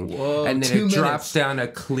playing. Whoa, and then 2 minutes. Drops down a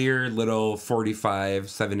clear little 45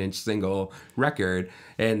 7-inch single record,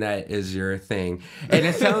 and that is your thing. And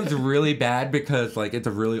it sounds really bad because like it's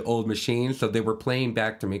a really old machine, so they were playing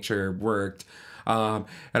back to make sure it worked. And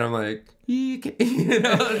I'm like, it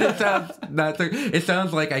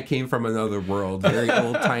sounds like I came from another world, very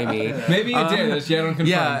old timey. Maybe you did. That's yet unconfirmed.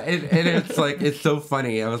 Yeah, and it's like it's so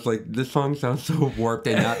funny. I was like, this song sounds so warped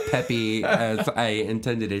and not peppy as I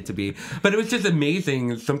intended it to be. But it was just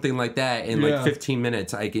amazing, something like that in like 15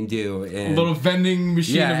 minutes I can do. And, a little vending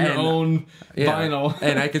machine of your own vinyl,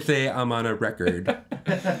 and I could say I'm on a record,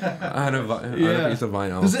 on a piece of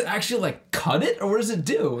vinyl. Does it actually like cut it, or what does it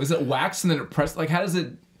do? Is it wax and then it press? Like, how does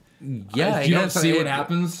it? Yeah, you don't see what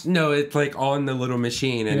happens. No, it's like on the little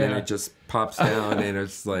machine, and then it just pops down, and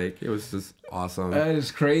it's like it was just awesome. That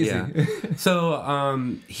is crazy. Yeah.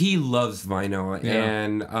 So he loves vinyl,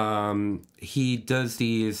 and he does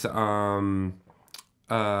these.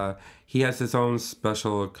 He has his own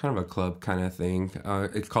special kind of a club kind of thing.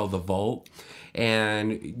 It's called the Vault,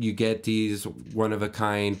 and you get these one of a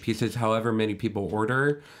kind pieces, however many people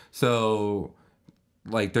order. So.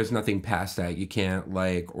 Like, there's nothing past that. You can't,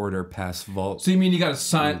 like, order past Vault. So you mean you gotta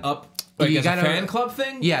sign up, like, as a fan club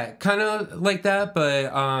thing? Yeah, kind of like that,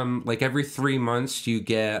 but, like, every 3 months you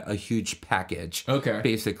get a huge package. Okay.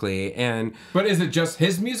 Basically, and... But is it just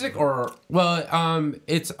his music, or...? Well,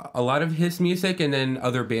 it's a lot of his music, and then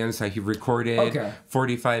other bands that he recorded. Okay.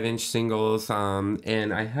 45-inch singles,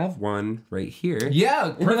 and I have one right here.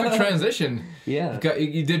 Yeah, perfect transition. Yeah.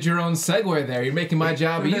 You did your own segue there. You're making my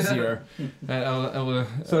job easier.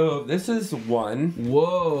 So this is one.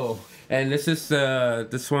 Whoa. And this is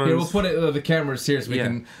this one. Here, we'll put it the cameras here so we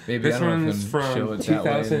can maybe. This one's from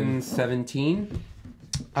 2017.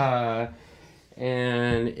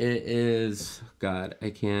 And it is God. I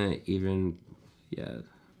can't even. Yeah.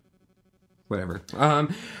 Whatever. This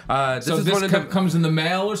so is this one of comes in the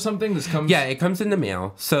mail or something. This comes. Yeah, it comes in the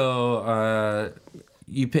mail. So.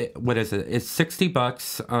 You pay, what is it? It's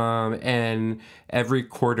 $60, and every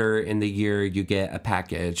quarter in the year you get a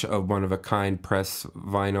package of one of a kind press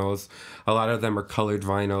vinyls. A lot of them are colored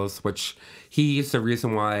vinyls, which he's the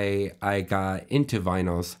reason why I got into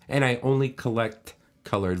vinyls, and I only collect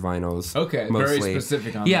colored vinyls. Okay, mostly. very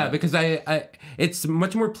specific on that. Yeah, because I it's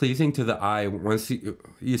much more pleasing to the eye once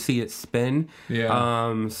you see it spin.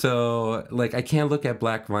 Yeah. So like I can't look at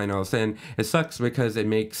black vinyls, and it sucks because it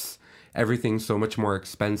makes everything's so much more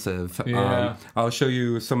expensive. Yeah. I'll show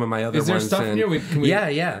you some of my other ones. Is there stuff in here? Can we,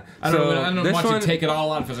 yeah. I don't want you to take it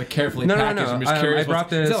all out if it's a carefully packaged. No. I'm just curious. I brought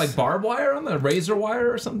this. Is that like barbed wire on the razor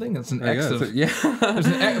wire or something? It's an X of... Yeah. There's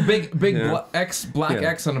a big black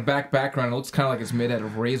X on a black background. It looks kind of like it's made out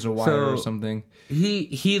of razor wire or something.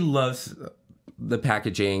 He loves the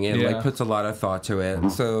packaging and like puts a lot of thought to it.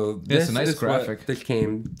 So this is a nice graphic. This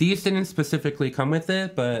came. These didn't specifically come with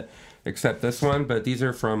it, but except this one. But these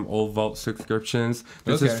are from old Vault subscriptions.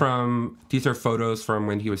 These are photos from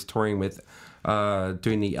when he was touring with,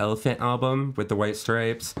 doing the Elephant album with the White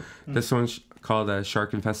Stripes. This one's called a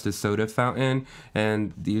Shark Infested Soda Fountain,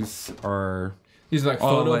 and these are like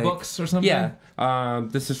photo books or something. Yeah.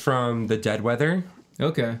 This is from the Dead Weather.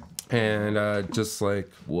 Okay. And just like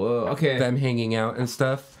okay, them hanging out and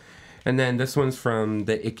stuff. And then this one's from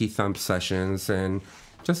the Icky Thump sessions and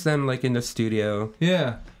just them like in the studio.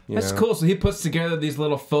 Yeah. That's cool. So he puts together these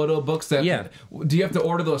little photo books that. Yeah. Do you have to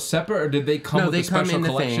order those separate, or did they come with a special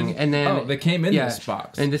collection? Thing, and then they came in this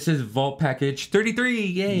box. And this is Vault Package 33.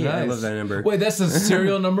 Yay! Nice. I love that number. Wait, that's a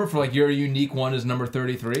serial number for like your unique one is number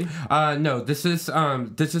 33. No, this is how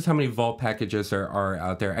many Vault packages there are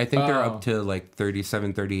out there. I think they're up to like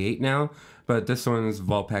 37, 38 now. But this one's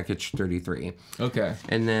Vault Package 33. Okay.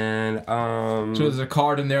 And then so there's a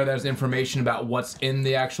card in there that has information about what's in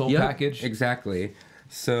the actual package. Exactly.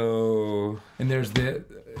 So and there's this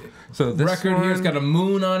record here's got a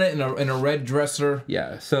moon on it and a red dresser.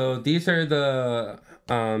 Yeah. So these are the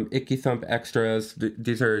Icky Thump extras.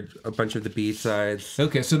 These are a bunch of the B-sides.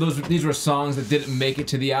 Okay, so these were songs that didn't make it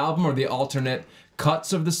to the album, or the alternate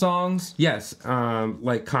cuts of the songs? Yes,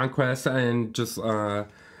 like Conquest and just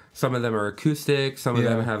Some of them are acoustic. Some of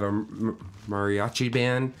them have a mariachi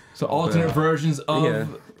band. So alternate versions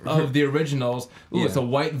of the originals. Ooh, it's a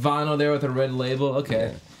white vinyl there with a red label.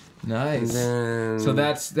 Okay. Nice. So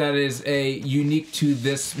that is a unique to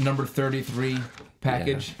this number 33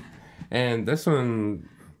 package. And this one,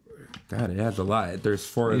 God, it has a lot. There's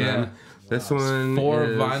 4 of them. This one 4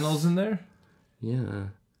 vinyls in there? Yeah.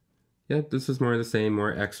 Yep, this is more of the same,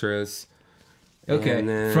 more extras. Okay.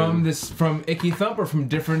 From Icky Thump or from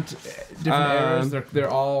different eras? They're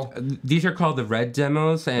all... These are called the red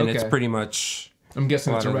demos, and it's pretty much... I'm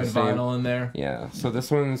guessing it's a red vinyl in there. Yeah, so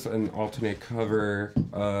this one's an alternate cover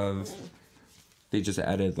of... They just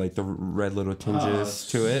added like the red little tinges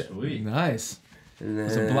to it. Sweet. Nice. And then,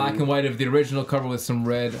 it's a black and white of the original cover with some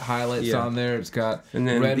red highlights on there. It's got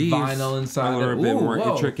red vinyl inside. A little bit more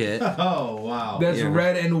intricate. Oh, wow. That's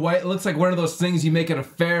red and white. It looks like one of those things you make at a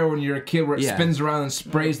fair when you're a kid where it spins around and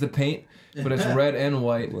sprays the paint. But it's red and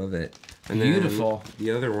white. Love it. And beautiful.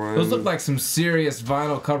 The other one. Those look like some serious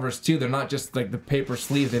vinyl covers too. They're not just like the paper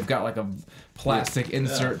sleeve. They've got like a plastic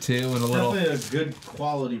insert too, and a little. Definitely a good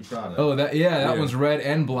quality product. Oh, that one's red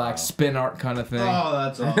and black, spin art kind of thing. Oh,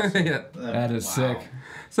 that's awesome. That is sick.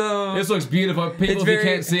 So this looks beautiful. People, if you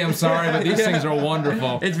can't see, I'm sorry, but these things are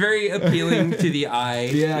wonderful. It's very appealing to the eye.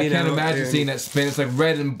 Yeah, I can't imagine seeing that spin. It's like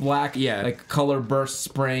red and black, like color bursts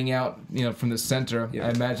spraying out, from the center. Yeah.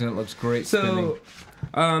 I imagine it looks great spinning.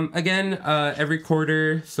 Again, every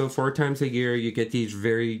quarter, so 4 times a year, you get these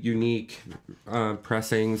very unique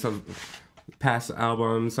pressings of past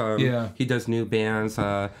albums. He does new bands,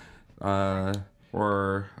 or...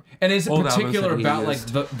 And is it particular about like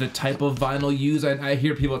the type of vinyl used? I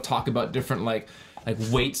hear people talk about different like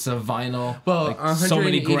weights of vinyl. Well, like so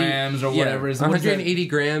many grams or whatever. 180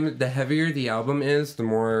 grams. The heavier the album is, the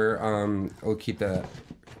more it'll keep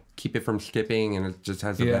it from skipping, and it just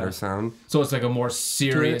has a better sound. So it's like a more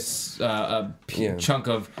serious chunk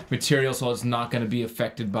of material, so it's not going to be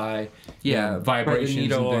affected by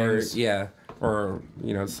vibrations and things. Or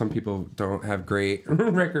some people don't have great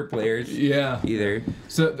record players. Either.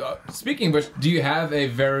 So speaking of which, do you have a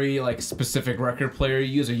very like specific record player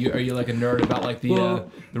you use? Are you like a nerd about like the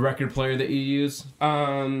record player that you use?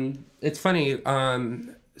 It's funny.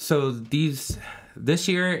 So this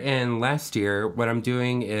year and last year, what I'm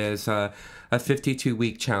doing is a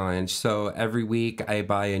 52-week challenge. So every week I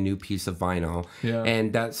buy a new piece of vinyl.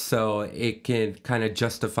 And that's so it can kind of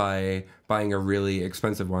justify buying a really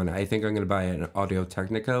expensive one. I think I'm going to buy an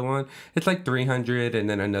Audio-Technica one. It's like $300 and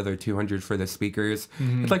then another $200 for the speakers.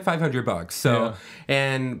 It's like $500. So,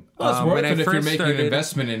 and it's worth it if you're making an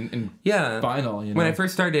investment in vinyl. When I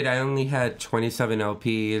first started, I only had 27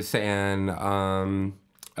 LPs and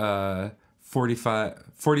 47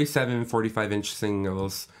 45-inch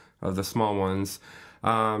singles of the small ones.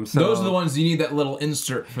 So those are the ones you need that little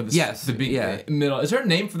insert for the middle. Is there a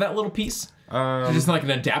name for that little piece? Is it just like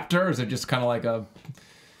an adapter, or is it just kind of like a...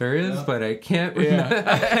 There is, but I can't remember.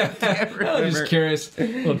 I can't remember. I'm just curious.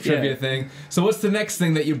 Little trivia thing. So what's the next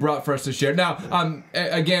thing that you brought for us to share? Now,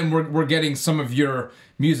 again, we're getting some of your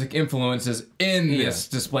music influences in this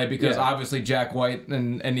display because obviously Jack White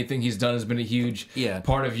and anything he's done has been a huge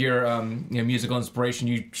part of your musical inspiration.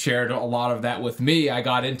 You shared a lot of that with me. I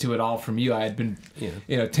got into it all from you. I had been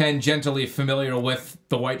tangentially familiar with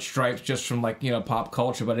the White Stripes just from like pop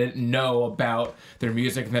culture, but I didn't know about their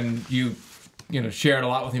music. And then you shared a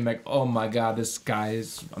lot with him. Like, oh my God, this guy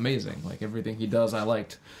is amazing. Like everything he does, I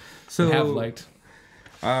liked. Have liked.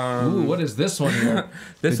 Ooh, what is this one here?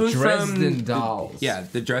 This the one's Dresden from, Dolls. Yeah,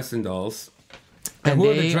 the Dresden Dolls. And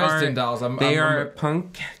who are the Dresden Dolls? They are a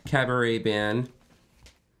punk cabaret band.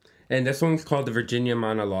 And this one's called the Virginia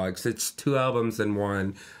Monologues. It's 2 albums in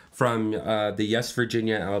one, from the Yes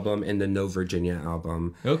Virginia album and the No Virginia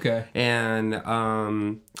album. Okay. And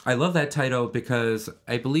I love that title because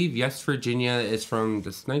I believe Yes Virginia is from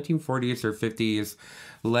the 1940s or 50s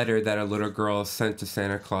letter that a little girl sent to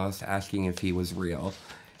Santa Claus asking if he was real.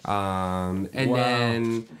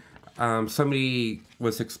 Then somebody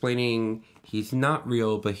was explaining he's not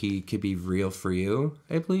real, but he could be real for you,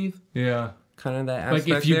 I believe. Yeah. Kind of that aspect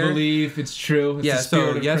like if you believe it's true. It's the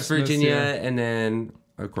so Yes Christmas, Virginia, and then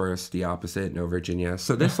of course the opposite, No Virginia.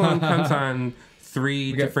 So this one comes on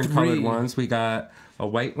 3 different colored ones. We got a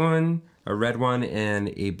white one, a red one,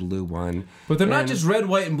 and a blue one. But they're not just red,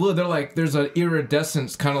 white, and blue. They're like there's an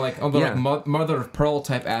iridescence, kind of like like mother of pearl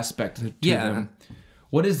type aspect to them.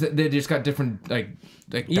 What is it? They just got different like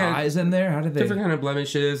dyes in there. How did they? Different kind of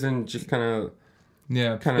blemishes and just kind of.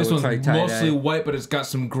 Yeah, kind of this one's like mostly white, but it's got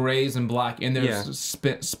some grays and black in there.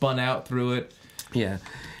 Spun out through it. Yeah,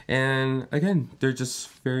 And again, they're just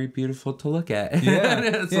very beautiful to look at. Yeah,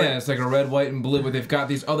 it's like a red, white, and blue, but they've got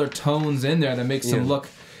these other tones in there that makes them look.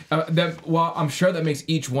 I'm sure that makes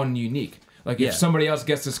each one unique. Like if somebody else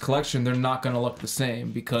gets this collection, they're not going to look the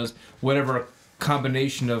same because whatever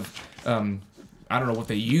combination of I don't know what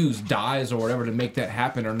they use, dyes or whatever to make that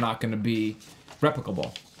happen, are not going to be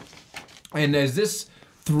replicable. And is this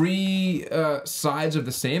 3 sides of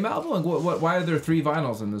the same album? Like why are there 3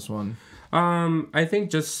 vinyls in this one? I think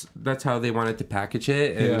just that's how they wanted to package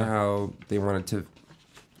it and how they wanted to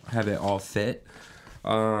have it all fit.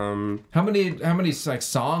 How many like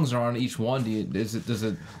songs are on each one? Does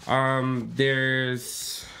it?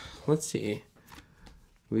 There's, let's see.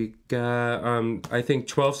 We got, I think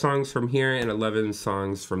 12 songs from here and 11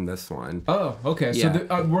 songs from this one. Oh, okay. Yeah.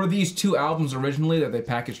 So were these 2 albums originally that they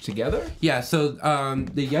packaged together? Yeah, so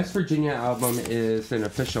the Yes Virginia album is an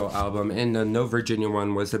official album, and the No Virginia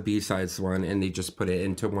one was a B-sides one, and they just put it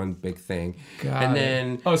into one big thing.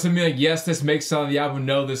 Then... Oh, so I mean, like, yes, this makes it on the album,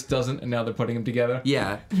 no, this doesn't, and now they're putting them together?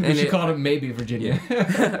 Yeah. And she called it Maybe Virginia.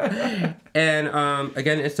 Yeah. And,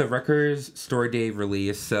 again, it's a Records Store Day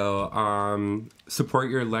release, so... support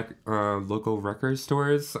your local record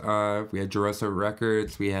stores. We had Jerusalem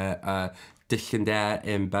Records. We had Dish and Dat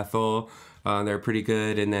in Bethel. They're pretty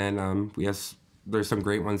good. And then there's some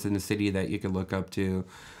great ones in the city that you could look up to.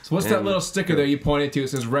 So what's that little sticker there you pointed to? It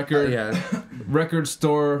says Record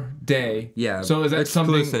Store Day. Yeah. So is that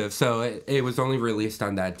exclusive? Something... So it was only released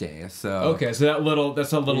on that day. So okay. So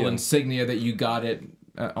that's a little insignia that you got it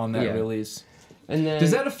on that release. And then,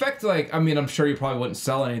 does that affect, like, I mean, I'm sure you probably wouldn't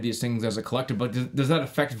sell any of these things as a collector, but does that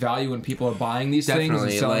affect value when people are buying these things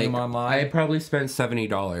and selling them online? I probably spent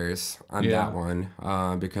 $70 on that one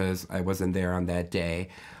because I wasn't there on that day.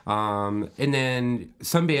 And then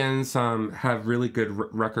some bands have really good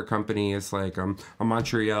record companies, like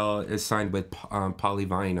Montreal is signed with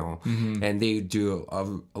Polyvinyl, and they do a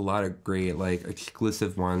lot of great, like,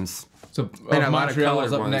 exclusive ones. So Montreal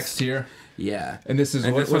is up next here. Yeah. And this is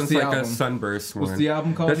what's the like album? A sunburst one. What's the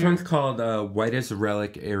album called? This one's called Whitest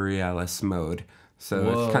Relic Aerialis Mode.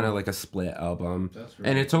 So it's kind of like a split album. That's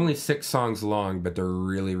really it's only 6 songs long, but they're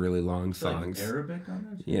really, really long songs. Like Arabic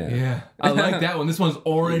on it? Yeah. I like that one. This one's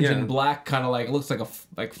orange and black, kind of like, looks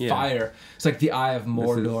like fire. It's like the Eye of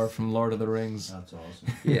Mordor from Lord of the Rings. That's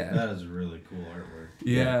awesome. Yeah. That is really cool artwork.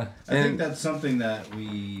 Yeah. I think that's something that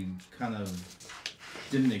we kind of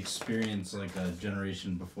didn't experience like a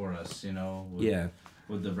generation before us, you know?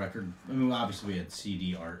 With the record, I mean, obviously we had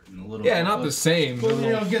CD art and a little. Yeah, not the same.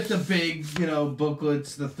 But get the big,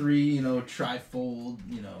 booklets, the 3, trifold,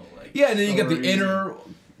 like. Yeah, and then you get the inner,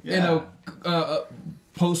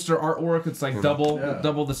 poster artwork. It's like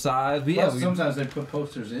double the size. But sometimes they put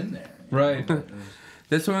posters in there. Right.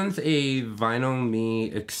 This one's a Vinyl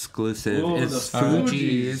Me exclusive. Ooh, it's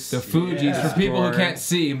Fugees. The Fugees. Yeah. For people who can't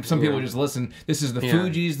see, some people just listen. This is the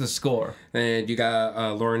Fugees, the score. And you got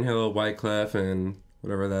Lauryn Hill, Wyclef, and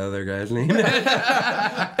whatever the other guy's name is.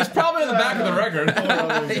 It's probably on the back of the record.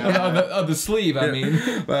 of the sleeve, I mean.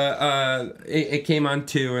 But it came on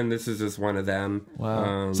 2, and this is just one of them.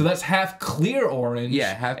 Wow. So that's half clear orange.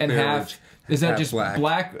 Yeah, half and clear half. orange, Is that just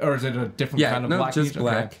black, or is it a different kind of black? Just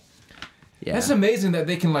black. Okay. Yeah. That's amazing that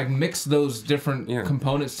they can like mix those different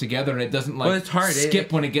components together and it doesn't like it's hard.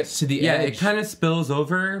 skip when it gets to the edge. Yeah, it kind of spills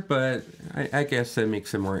over, but I guess it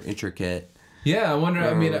makes it more intricate. Yeah, I wonder,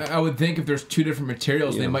 I mean, I would think if there's 2 different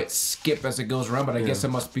materials, they might skip as it goes around, but I guess it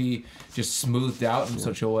must be just smoothed out in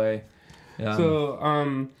such a way.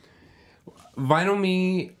 So, Vinyl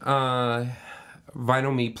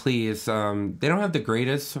Me, please. They don't have the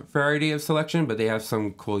greatest variety of selection, but they have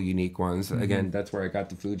some cool, unique ones. Again, that's where I got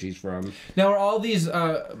the Fugees from. Now, are all these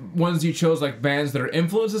ones you chose like bands that are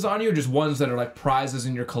influences on you, or just ones that are like prizes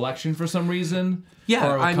in your collection for some reason?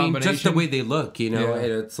 Yeah, I mean, just the way they look,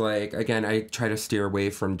 it's like, again, I try to steer away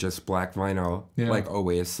from just black vinyl, like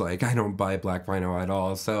always. Like, I don't buy black vinyl at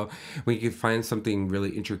all. So when you can find something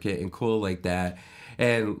really intricate and cool like that,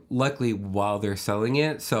 and luckily while they're selling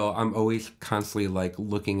it, so I'm always constantly like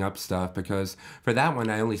looking up stuff, because for that one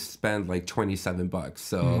I only spend like $27.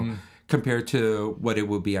 So compared to what it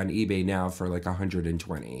would be on eBay now for like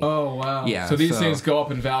 120. Oh wow! Yeah. So these things go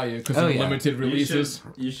up in value because they're limited releases.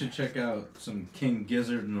 You should check out some King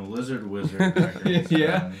Gizzard and the Lizard Wizard records.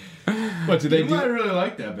 Yeah. What do they do? You might really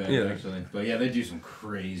like that band actually, but yeah, they do some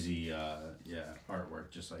crazy artwork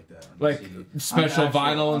just like that. Like special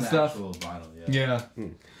vinyl and stuff. Vinyl, yeah.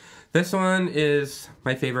 This one is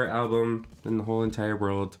my favorite album in the whole entire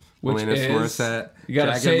world. Which Alanis is Morissette. You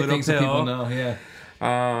gotta say things so people know.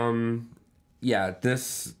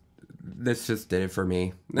 This just did it for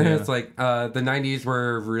me. It's like the 90s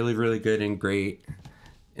were really, really good and great.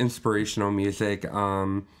 inspirational music.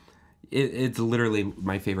 It's literally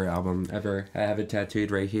my favorite album ever. I have it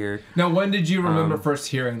tattooed right here. Now, when did you remember first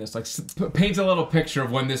hearing this? Like, paint a little picture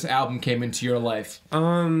of when this album came into your life.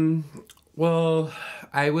 Well,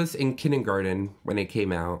 I was in kindergarten when it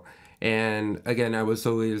came out. And again, I was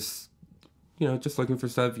always, just looking for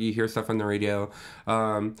stuff. You hear stuff on the radio.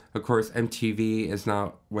 Of course, MTV is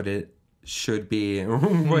not what it should be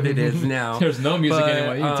and what it is now. There's no music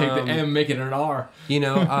anyway. You take the M, make it an R.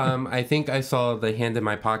 I think I saw the Hand in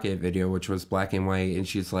My Pocket video, which was black and white, and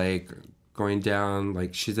she's like going down,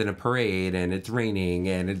 like she's in a parade and it's raining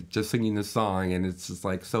and it's just singing the song, and it's just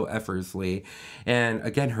like so effortlessly. And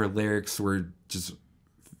again, her lyrics were just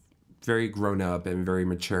very grown up and very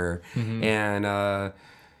mature. And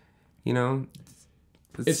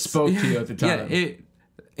it spoke to you at the time. Yeah,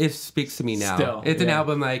 it speaks to me now. Still, it's an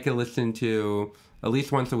album that I can listen to at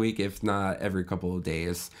least once a week, if not every couple of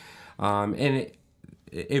days. And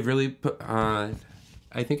it really put, I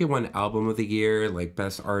think it won Album of the Year, like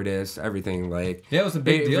Best Artist, everything. Like, yeah, it was a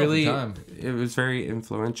big deal really, at the time. It was very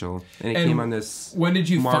influential. And it came on this When did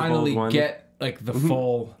you finally one. get like the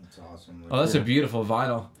full... That's awesome. Oh, that's a beautiful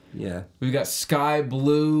vinyl. Yeah. We've got sky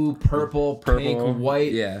blue, purple, pink,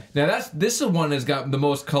 white. Yeah. Now this is one that's got the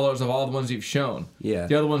most colors of all the ones you've shown. Yeah.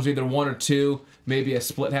 The other one's either one or two, maybe a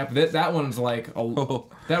split half. That one's like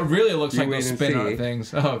that really looks like those spin art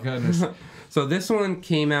things. Oh goodness. So this one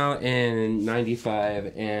came out in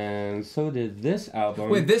 95, and so did this album.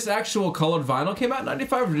 Wait, this actual colored vinyl came out in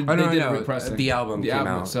 95, or did they did repressing? The album came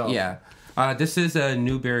out. Itself. Yeah. This is a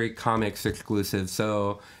Newberry Comics exclusive,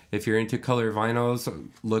 so if you're into color vinyls,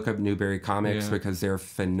 look up Newberry Comics because they're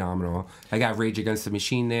phenomenal. I got Rage Against the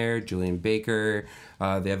Machine there, Julian Baker.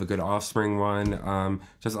 They have a good Offspring one.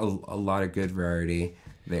 Just a lot of good variety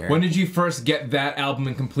there. When did you first get that album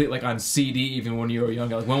in complete, like on CD, even when you were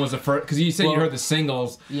younger? Like, when was the first? Because you said you heard the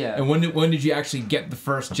singles. Yeah. And when did you actually get the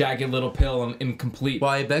first Jagged Little Pill in complete?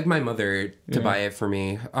 Well, I begged my mother to buy it for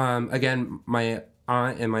me. Again, my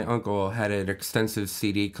aunt and my uncle had an extensive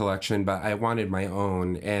CD collection, but I wanted my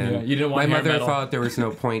own, and you didn't want my hair mother metal. thought there was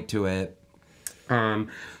no point to it.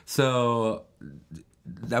 So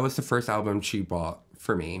that was the first album she bought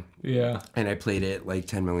for me. Yeah. And I played it like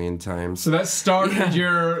 10 million times. So that started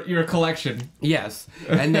your collection. Yes.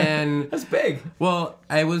 And then That's big. Well,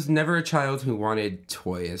 I was never a child who wanted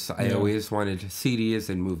toys. I always wanted CDs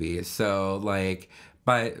and movies. So like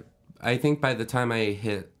I think by the time I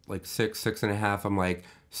hit like 6.5, I'm like,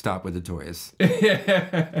 stop with the toys.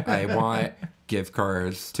 I want gift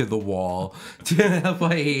cards to the wall, to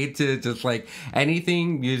play, to just like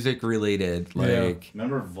anything music related. Like,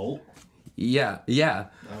 remember Volt? Yeah. That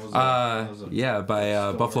was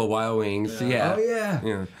by Buffalo Wild Wings. Yeah. Oh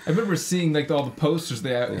yeah. I remember seeing like all the posters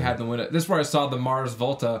they had in the window. This is where I saw the Mars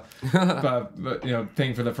Volta,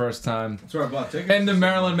 thing for the first time. That's where I bought tickets. And the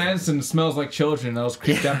Marilyn Manson Smells Like Children. I was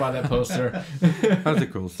creeped out by that poster. That was a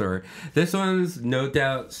cool story. This one's No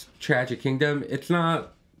Doubt's Tragic Kingdom. It's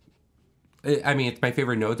not. I mean, it's my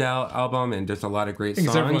favorite No Doubt album, and there's a lot of great songs.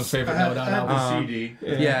 It's everyone's favorite No Doubt album. The CD.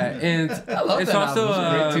 Yeah, and I love it's that also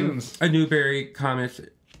album. Great tunes. a Newberry Comics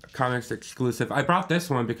exclusive. I brought this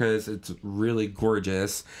one because it's really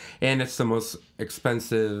gorgeous, and it's the most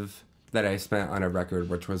expensive that I spent on a record,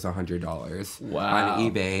 which was $100 on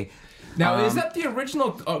eBay. Now, is that the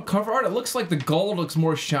original cover art? It looks like the gold looks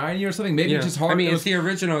more shiny or something. Maybe it's just hard. I mean, it's the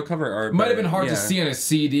original cover art. Might have been hard to see on a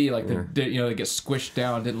CD. Like it gets squished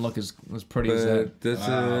down. Didn't look as pretty as that. This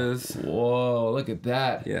is. Whoa! Look at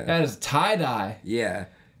that. Yeah. That is tie dye. Yeah,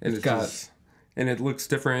 and it's got. And it looks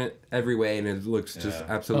different every way, and it looks just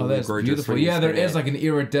absolutely that's gorgeous. Beautiful. Yeah, there is like an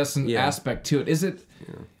iridescent aspect to it. Is it?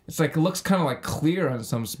 Yeah. It's like it looks kind of like clear on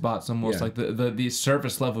some spots, almost like the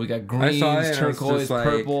surface level. We got greens, turquoise,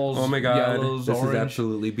 purples, oh my god, yellows, this orange. is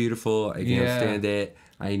absolutely beautiful. I can't stand it.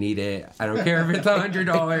 I need it. I don't care if it's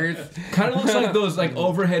 $100. Kind of looks like those like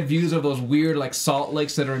overhead views of those weird like salt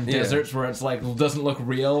lakes that are in deserts where it's like doesn't look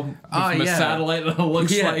real from a satellite. It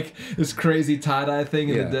looks like this crazy tie dye thing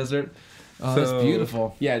in the desert. Oh, so, that's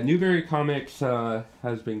beautiful. Yeah, Newberry Comics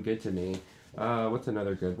has been good to me. What's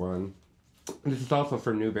another good one? This is also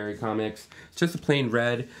from Newberry Comics. It's just a plain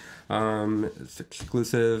red. It's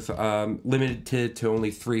exclusive. Limited to only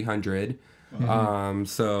 300.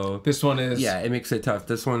 So this one is it makes it tough.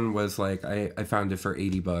 This one was like I found it for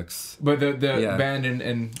 $80. But the band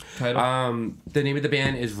and title. The name of the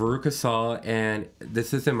band is Veruca Salt, and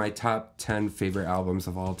this is in my top 10 favorite albums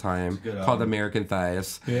of all time, called American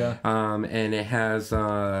Thighs. Yeah. And it has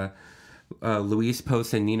Louise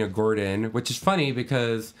Post and Nina Gordon, which is funny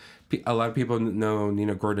because a lot of people know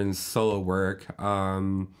Nina Gordon's solo work.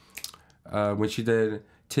 When she did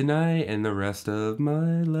Tonight and the rest of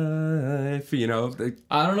my life, you know,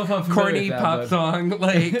 I don't know if I'm familiar corny with that, pop song,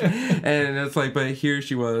 like, and it's like, but here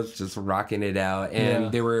she was just rocking it out, and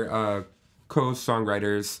they were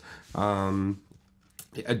co-songwriters,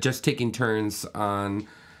 just taking turns on,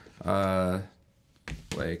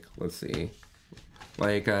 like, let's see,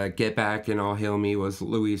 like Get Back and All Hail Me was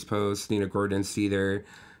Louise Post, Nina Gordon Cedar,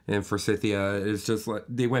 and Forsythia. It's just like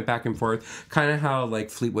they went back and forth, kind of how like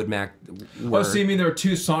Fleetwood Mac were. Oh, so you mean there were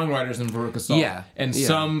two songwriters in Veruca Salt? Yeah, and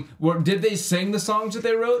some did they sing the songs that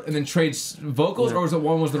they wrote and then trade vocals, or was it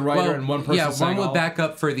one was the writer and one person? Yeah, one would back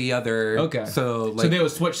up for the other. Okay, so like, so they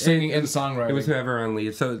would switch singing and songwriting. It was whoever on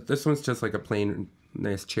lead. So this one's just like a plain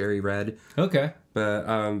nice cherry red. Okay,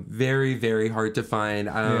 but very very hard to find.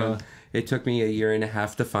 It took me a year and a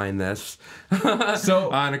half to find this.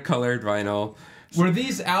 So on a colored vinyl. Were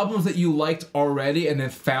these albums that you liked already and then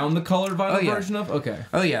found the colored vinyl version of? Okay.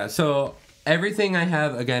 Oh, yeah. So everything I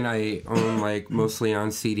have, again, I own like mostly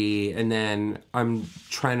on CD, and then I'm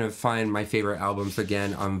trying to find my favorite albums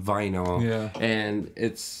again on vinyl. Yeah. And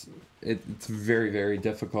it's very, very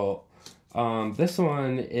difficult. This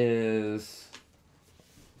one is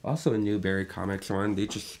also a Newberry Comics one. They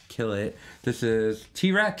just kill it. This is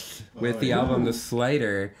T-Rex with the album The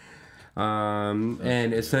Slider.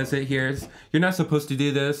 And it says it here. You're not supposed to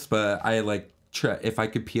do this, but I like if I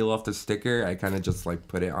could peel off the sticker, I kind of just like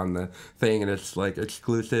put it on the thing, and it's like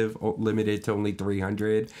exclusive, limited to only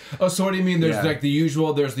 300. Oh, so what do you mean? There's like the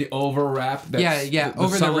usual. There's the over wrap.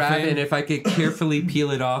 Over the wrap, and if I could carefully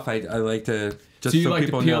peel it off, I like to. Just so you so like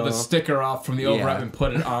people to peel know. The sticker off from the overwrap and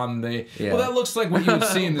put it on the... Well, that looks like what you would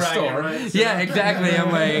see in the store. Right? Yeah, exactly.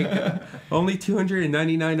 I'm like, only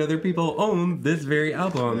 299 other people own this very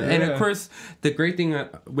album. Yeah. And of course, the great thing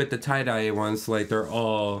with the tie-dye ones, like, they're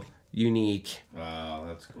all unique. Wow,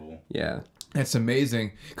 that's cool. Yeah. That's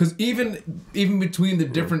amazing. Because even between the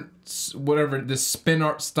different, the spin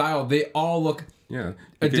art style, they all look... Yeah.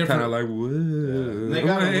 It's kind of like, whoa. Yeah. They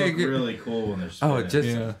gotta look really cool when they're spinning. Oh, just...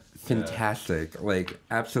 Yeah. Fantastic, like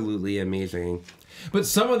absolutely amazing. But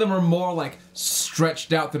some of them are more like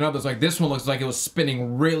stretched out than others. Like this one looks like it was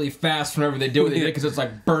spinning really fast whenever they do what they did because it's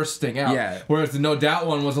like bursting out. Yeah. Whereas the No Doubt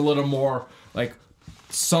one was a little more like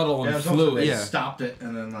subtle and fluid. They stopped it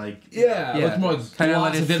and then like it looked more kind of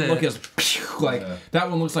like it didn't look as like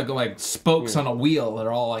that one looks like spokes on a wheel that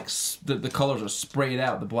are all like the colors are sprayed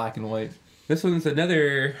out, the black and white. This one's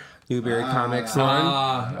another Newberry Comics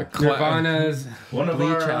one. Nirvana's one of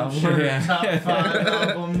our top 5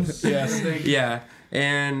 albums. Yes. Yeah.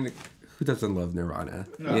 And who doesn't love Nirvana?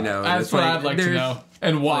 No. You know, that's what I'd like to know.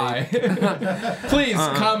 And why. Please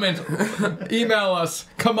comment, email us,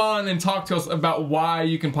 come on and talk to us about why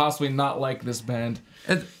you can possibly not like this band.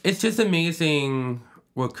 It's just amazing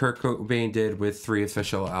what Kurt Cobain did with 3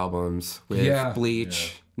 official albums. With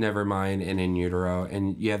Bleach, Nevermind, and In Utero.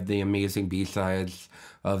 And you have the amazing B-sides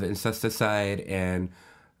of Incesticide, and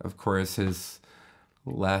of course his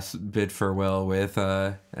last bid farewell with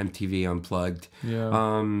MTV Unplugged.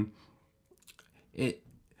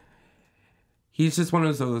 He's just one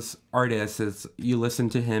of those artists that you listen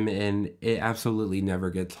to him and it absolutely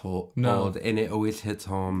never gets old, and it always hits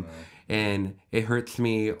home. And it hurts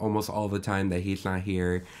me almost all the time that he's not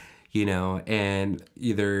here. You know, and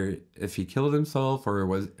either if he killed himself or it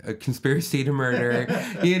was a conspiracy to murder,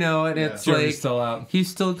 you know, and it's like he's still out. He's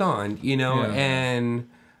still gone, you know, and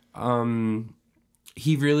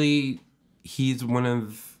he's one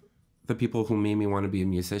of the people who made me want to be a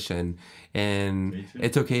musician, and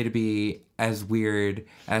it's okay to be as weird,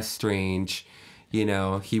 as strange, you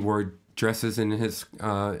know. He wore dresses in his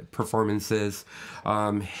performances.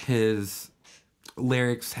 His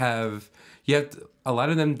lyrics a lot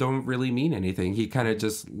of them don't really mean anything. He kind of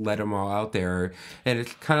just let them all out there, and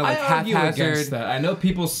it's kind of like haphazard. That. I know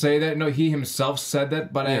people say that. No, he himself said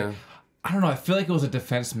that, but I don't know. I feel like it was a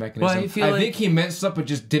defense mechanism. Well, I think he meant stuff, but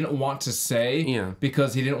just didn't want to say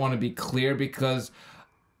because he didn't want to be clear. Because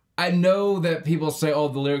I know that people say, "Oh,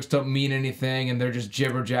 the lyrics don't mean anything, and they're just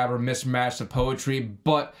jibber jabber, mismatched of poetry,"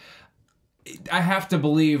 but I have to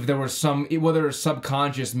believe there was some, whether it's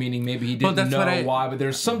subconscious meaning, maybe he didn't know why, but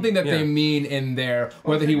there's something that they mean in there,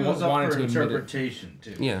 whether he wanted to admit interpretation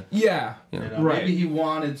too. Yeah. You know, maybe he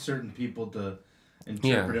wanted certain people to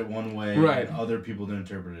interpret it one way, and other people to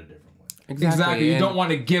interpret it a different way. Exactly. You don't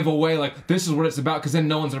want to give away, like, this is what it's about, because then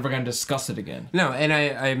no one's ever going to discuss it again. No, and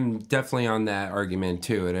I'm definitely on that argument,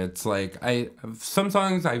 too. And it's like, some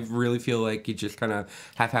songs I really feel like you just kind of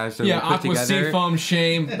haphazardly put Aqua together. Seafoam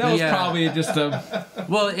Shame. That was probably just a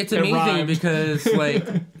Well, it's amazing because like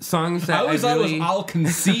songs that I always thought really... it was "I'll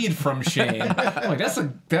concede" from Shane. I'm like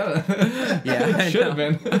yeah, should have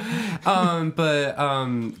been. But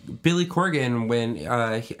Billy Corgan, when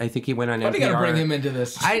I think he went on NPR. Why do you gotta bring him into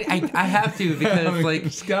this? I have to because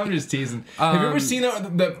like I'm just teasing. Have you ever seen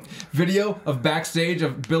the video of backstage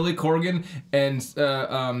of Billy Corgan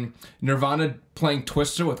and Nirvana playing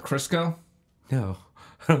Twister with Crisco? No.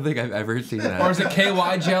 I don't think I've ever seen that. Or is it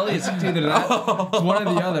KY Jelly? It's either that. It's one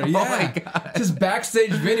or the other. Yeah. Oh my God. It's this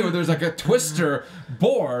backstage video where there's like a Twister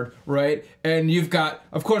board, right? And you've got,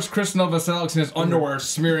 of course, Chris Novoselic in his underwear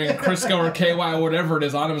smearing Crisco or KY or whatever it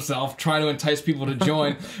is on himself, trying to entice people to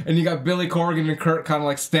join. And you got Billy Corgan and Kurt kind of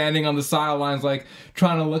like standing on the sidelines, like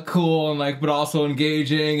trying to look cool and like, but also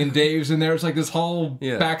engaging. And Dave's in there. It's like this whole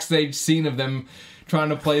backstage scene of them trying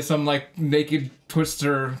to play some like naked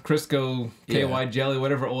Twister, Crisco, KY Jelly,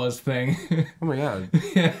 whatever it was thing. Oh my God.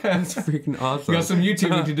 Yeah. That's freaking awesome. You got some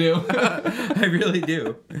YouTubing to do. I really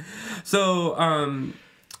do. So,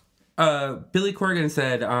 Billy Corgan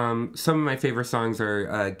said, some of my favorite songs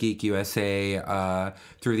are Geek USA,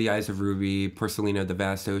 Through the Eyes of Ruby, Porcelino, The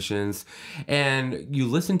Vast Oceans. And you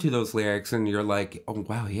listen to those lyrics and you're like, oh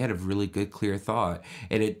wow, he had a really good, clear thought.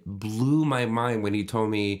 And it blew my mind when he told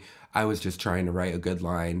me, I was just trying to write a good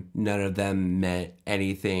line. None of them meant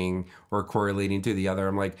anything or correlating to the other.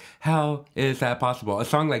 I'm like, how is that possible? A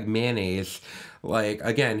song like Mayonnaise, like,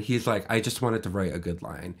 again, he's like, I just wanted to write a good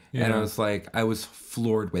line. Yeah. And I was like, I was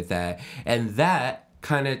floored with that. And that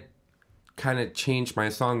kind of changed my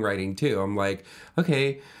songwriting too. I'm like,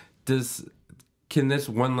 okay, can this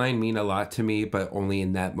one line mean a lot to me, but only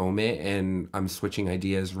in that moment? And I'm switching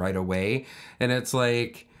ideas right away. And it's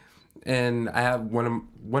like... And I have one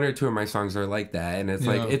or two of my songs are like that, and it's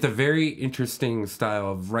like it's a very interesting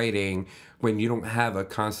style of writing when you don't have a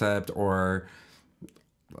concept or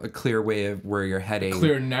a clear way of where you're heading.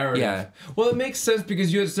 Clear narrative. Yeah. Well, it makes sense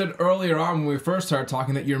because you had said earlier on when we first started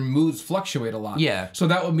talking that your moods fluctuate a lot. Yeah. So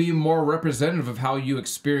that would be more representative of how you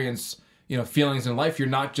experience, feelings in life. You're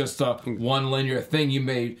not just a one linear thing. You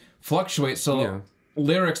may fluctuate. So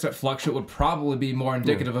lyrics that fluctuate would probably be more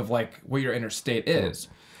indicative of like where your inner state is.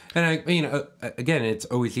 And I mean, again, it's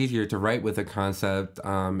always easier to write with a concept.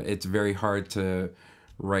 It's very hard to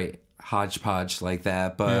write hodgepodge like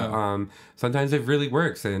that, but sometimes it really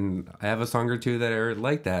works. And I have a song or two that are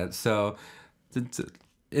like that. So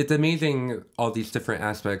it's amazing all these different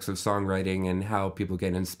aspects of songwriting and how people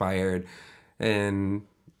get inspired. And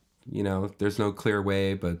there's no clear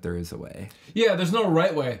way, but there is a way. Yeah, there's no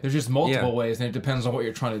right way. There's just multiple ways, and it depends on what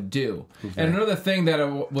you're trying to do. Exactly. And another thing that I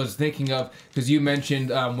was thinking of, because you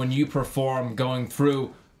mentioned when you perform going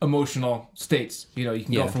through emotional states, you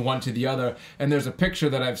can go from one to the other. And there's a picture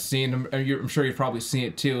that I've seen, I'm sure you've probably seen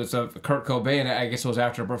it too. It's of Kurt Cobain, I guess it was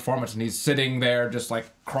after a performance, and he's sitting there just like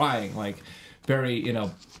crying, like very,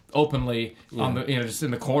 openly on the just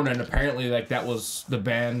in the corner, and apparently like that was the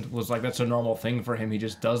band was like that's a normal thing for him. He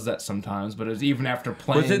just does that sometimes, but it's even after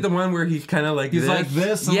playing. Was it the one where he's kind of like he's this? Like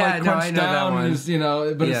this and like crunched down,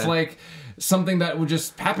 and but it's like something that would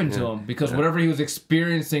just happen to him because whatever he was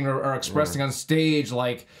experiencing or expressing on stage,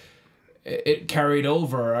 like it carried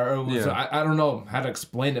over, or it was, I don't know how to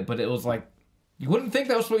explain it, but it was like. You wouldn't think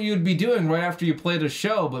that was what you would be doing right after you played a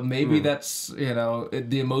show, but maybe that's,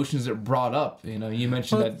 the emotions it brought up. You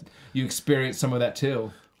mentioned that you experienced some of that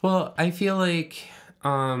too. Well, I feel like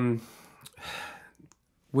when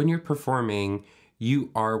you're performing, you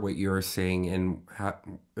are what you're saying and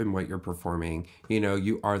what you're performing.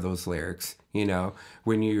 You are those lyrics.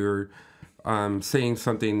 When you're saying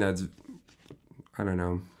something that's, I don't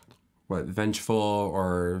know, vengeful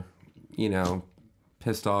or,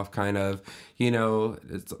 pissed off kind of,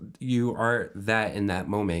 you are that in that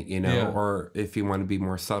moment, or if you want to be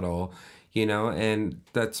more subtle, and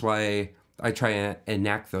that's why I try and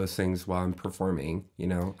enact those things while I'm performing,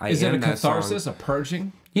 Is it a catharsis, a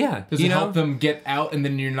purging? Yeah. Does it help them get out and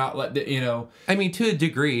then you're not I mean, to a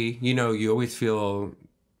degree, you always feel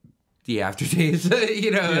the aftertaste,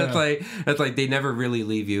 it's like they never really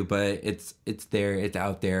leave you, but it's there, it's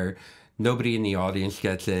out there. Nobody in the audience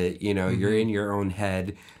gets it. You're in your own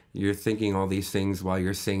head. You're thinking all these things while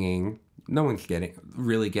you're singing. No one's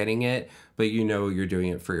really getting it, but you're doing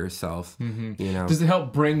it for yourself. Does it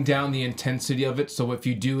help bring down the intensity of it? So if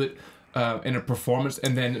you do it in a performance,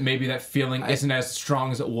 and then maybe that feeling isn't as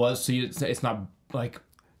strong as it was, so it's not like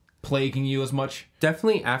plaguing you as much?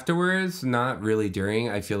 Definitely afterwards, not really during.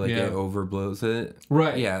 I feel like it overblows it.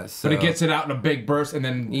 Right. Yeah. So. But it gets it out in a big burst, and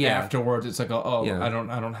then afterwards, it's like, I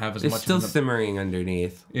don't have as much. It's still simmering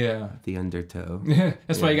underneath. Yeah. The undertow.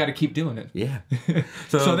 That's why you got to keep doing it. Yeah.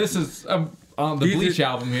 So this is. on the Bleach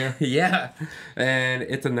album here. Yeah, and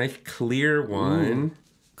it's a nice clear one. Ooh.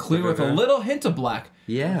 Clear with a little hint of black.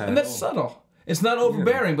 Yeah. And that's subtle. It's not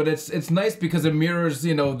overbearing, but it's nice because it mirrors,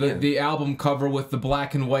 the album cover with the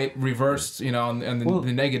black and white reversed, and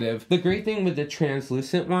the negative. The great thing with the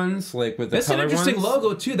translucent ones, like with the that's color an interesting ones,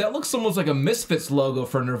 logo too. That looks almost like a Misfits logo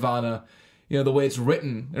for Nirvana. The way it's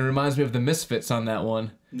written. It reminds me of the Misfits on that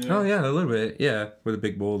one. Yeah. Oh yeah, a little bit. Yeah, with the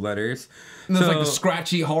big bold letters. And there's like the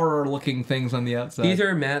scratchy horror looking things on the outside. These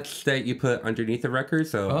are mats that you put underneath the record,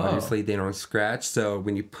 so obviously they don't scratch. So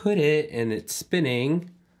when you put it and it's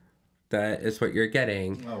spinning, that is what you're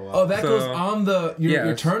getting. Oh, wow. That goes on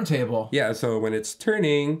your turntable. Yeah, so when it's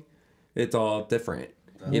turning, it's all different.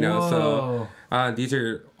 So these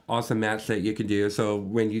are awesome mats that you can do. So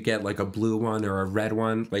when you get like a blue one or a red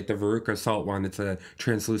one, like the Veruca Salt one, it's a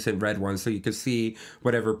translucent red one, so you can see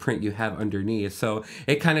whatever print you have underneath. So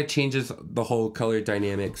it kind of changes the whole color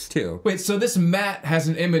dynamics too. Wait, so this mat has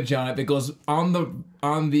an image on it that goes on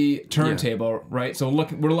the turntable, right? So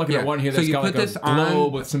we're looking at one here that's got like a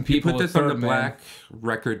globe with some people. You put this on the black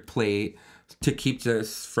record plate to keep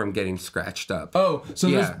this from getting scratched up. Oh, so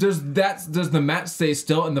does the mat stay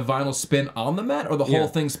still and the vinyl spin on the mat, or the whole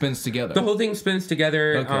thing spins together? The whole thing spins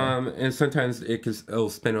together, and sometimes it'll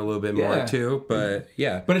spin a little bit more too. But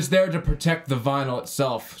but it's there to protect the vinyl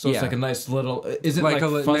itself. So it's like a nice little. Is it like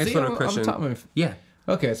a fuzzy nice little cushion? On top of? Yeah.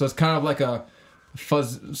 Okay, so it's kind of like a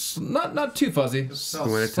fuzz, not too fuzzy.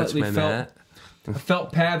 You want to touch my mat? A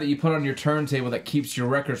felt pad that you put on your turntable that keeps your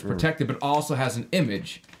records protected, but also has an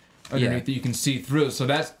image underneath that you can see through. So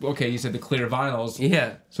that's okay. You said the clear vinyls.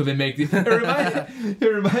 Yeah. So they make the. It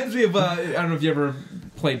reminds me of I don't know if you ever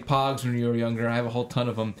played Pogs when you were younger. I have a whole ton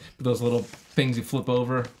of them. Those little things you flip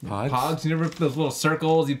over. Pogs. You never those little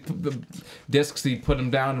circles. You put the discs. You put them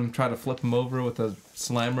down and try to flip them over with a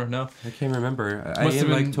slammer. No. I can't remember. I didn't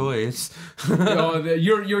like toys.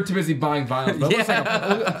 You're too busy buying vinyls.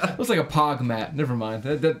 It looks like a Pog mat. Never mind.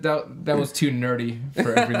 That was too nerdy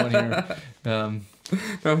for everyone here.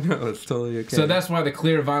 Oh no, it's totally okay. So that's why the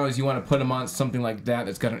clear vinyls, you want to put them on something like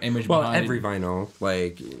that's got an image behind it. Well, every vinyl,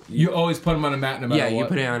 like you always put them on a mat no matter what. Yeah, you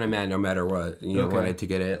put it on a mat no matter what. You don't want it to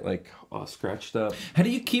get it like all scratched up. How do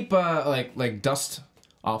you keep like dust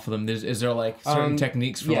off of them? Is there like certain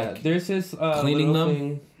techniques for there's this cleaning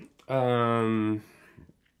them?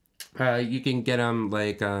 You can get them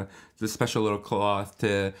like the special little cloth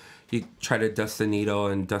to. You try to dust the needle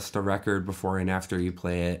and dust the record before and after you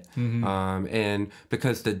play it. Mm-hmm. And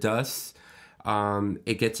because the dust,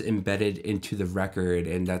 it gets embedded into the record,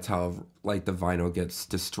 and that's how like the vinyl gets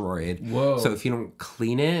destroyed. Whoa. So if you don't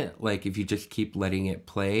clean it, like if you just keep letting it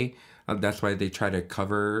play, that's why they try to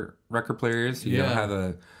cover record players. You don't have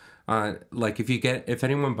a... like if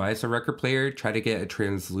anyone buys a record player, try to get a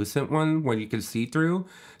translucent one when you can see through,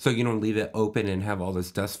 so you don't leave it open and have all this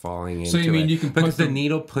dust falling into it. So you mean you can because the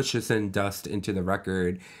needle pushes in dust into the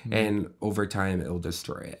record, and over time it'll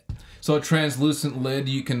destroy it. So a translucent lid,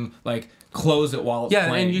 you can like close it while it's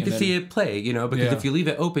playing. Yeah, and you can see it play, because if you leave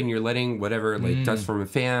it open, you're letting whatever like dust from a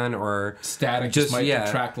fan or static just might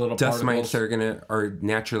attract little dust particles. mites are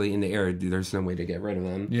naturally in the air. There's no way to get rid of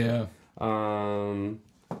them. Yeah.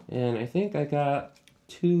 And I think I got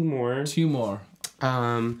two more.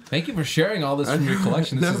 Thank you for sharing all this from your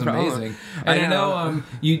collection. This is amazing. And I know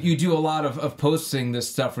you do a lot of posting this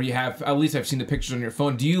stuff where you have, at least I've seen the pictures on your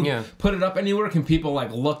phone. Do you put it up anywhere? Can people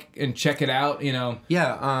like look and check it out?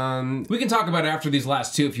 Yeah. We can talk about it after these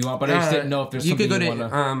last two if you want, but I just didn't know if there's something you could go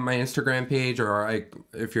to my Instagram page, or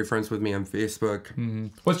if you're friends with me on Facebook. Mm-hmm.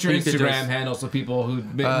 What's your Instagram handle so people who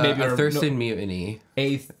maybe are... Athurston Mutiny.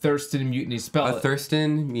 Athurston Mutiny. Spell it.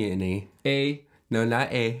 Athurston Mutiny. No,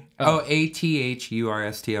 not A.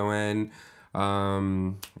 Athurston.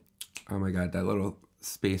 Oh my god, that little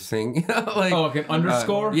space thing. like an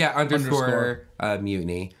underscore? Yeah, underscore.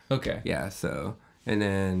 Mutiny. Okay. Yeah, so. And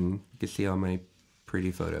then you can see all my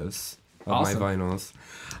pretty photos of my vinyls.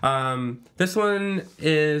 This one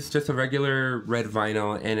is just a regular red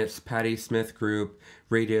vinyl, and it's Patti Smith Group,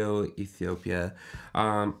 Radio Ethiopia.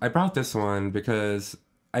 I brought this one because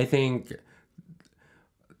I think...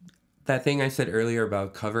 that thing I said earlier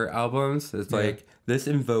about cover albums, it's like, this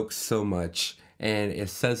invokes so much, and it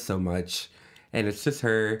says so much, and it's just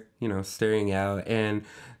her, staring out, and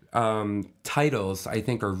titles, I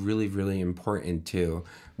think, are really, really important, too,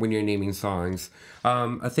 when you're naming songs.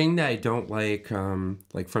 A thing that I don't like from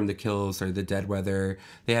The Kills or The Dead Weather,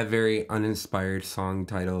 they have very uninspired song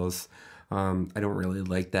titles. I don't really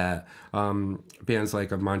like that. Bands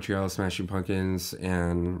like Montreal Smashing Pumpkins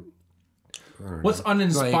and... What's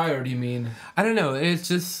uninspired, you mean? I don't know. It's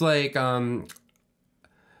just like,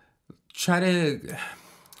 try to...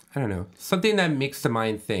 I don't know, something that makes the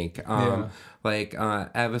mind think. Like, I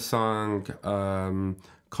have a song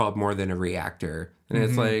called More Than a Reactor. And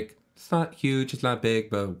it's like, it's not huge, it's not big,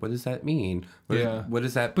 but what does that mean? What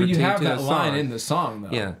does that pertain to the song? But you have that line in the song,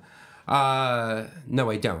 though. Yeah. No,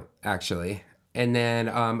 I don't, actually. And then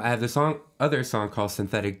I have this other song called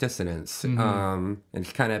Synthetic Dissonance. And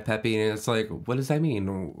it's kind of peppy, and it's like, what does that mean?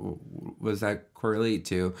 What does that correlate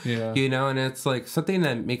to? Yeah. You know, and it's like something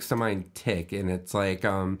that makes the mind tick. And it's like,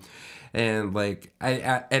 and like,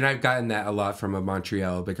 I've gotten that a lot from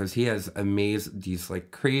Montreal, because he has these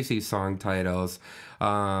like crazy song titles.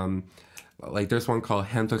 Like there's one called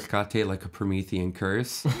Handelsgate, like a Promethean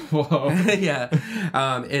curse. Whoa. Yeah.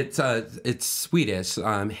 It's Swedish.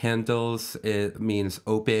 Handels, it means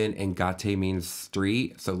open, and gate means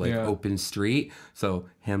street. So like open street. So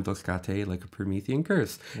Handelsgate, like a Promethean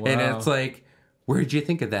curse. Wow. And it's like, where'd you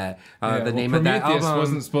think of that? The name of that album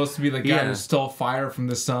wasn't supposed to be the guy who stole fire from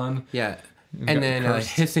the sun. Yeah. And then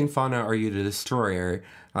Hissing Fauna, Are You the Destroyer?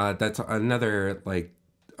 That's another like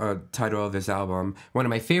title of his album. One of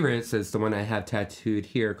my favorites is the one I have tattooed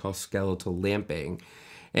here called Skeletal Lamping.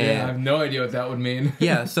 And I have no idea what that would mean.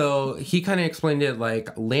 Yeah, so he kind of explained it like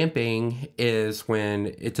lamping is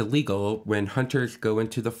when it's illegal. When hunters go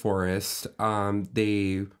into the forest,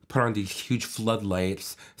 they put on these huge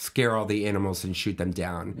floodlights, scare all the animals, and shoot them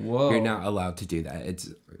down. Whoa. You're not allowed to do that.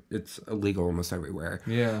 It's illegal almost everywhere.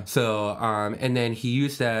 Yeah. So, and then he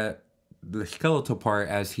used the skeletal part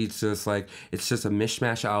as he's just like, it's just a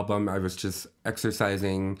mishmash album. I was just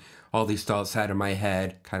exercising all these thoughts out of my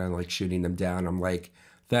head, kind of like shooting them down. I'm like,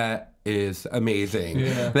 that is amazing.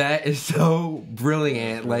 Yeah. That is so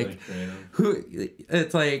brilliant. Like,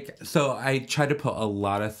 it's like, so I try to put a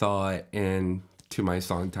lot of thought into my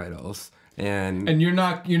song titles. And you're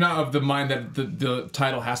not of the mind that the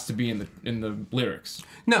title has to be in the lyrics.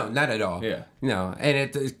 No, not at all. Yeah. No, and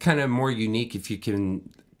it's kind of more unique if you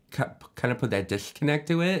can kind of put that disconnect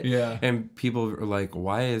to it. Yeah. And people are like,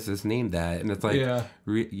 why is this named that? And it's like,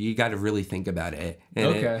 you got to really think about it.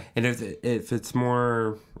 And if it's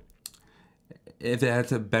more, if it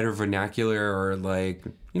has a better vernacular or like,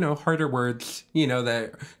 you know, harder words, you know,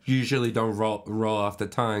 that usually don't roll off the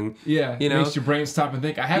tongue. Yeah. You know? Makes your brain stop and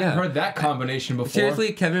think. I haven't heard that combination before.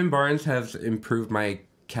 Seriously, Kevin Barnes has improved my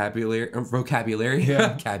vocabulary so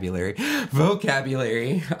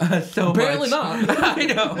apparently much. Not. I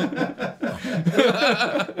know.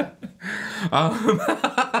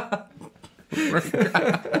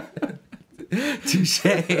 Touche.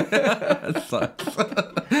 Sucks.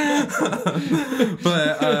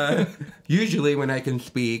 But usually when I can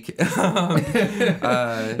speak,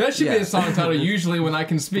 that should be a song title. Usually when I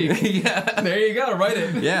can speak. Yeah. There you go. Write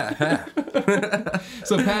it. Yeah.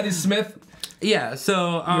 So Patti Smith. Yeah,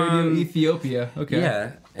 so Radio Ethiopia. Okay.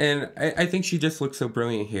 Yeah, and I think she just looks so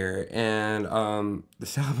brilliant here, and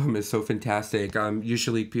this album is so fantastic.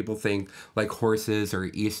 Usually people think like Horses or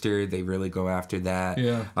Easter, they really go after that.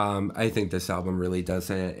 Yeah. I think this album really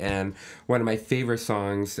does it, and one of my favorite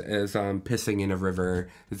songs is "Pissing in a River."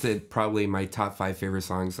 It's probably my top 5 favorite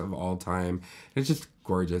songs of all time. It's just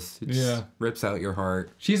gorgeous. It just rips out your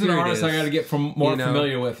heart. She's an artist I got to get more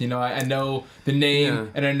familiar with. You know, I know the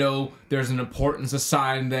name, and I know there's an importance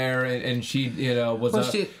assigned there, and she, you know,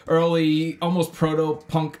 was early, almost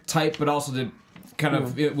proto-punk type, but also did kind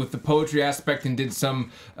of with the poetry aspect and did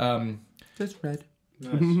some. Just red.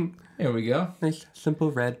 Nice. There we go. Nice,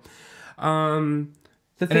 simple red. And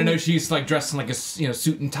I know she used to like dress in like a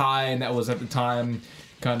suit and tie, and that was at the time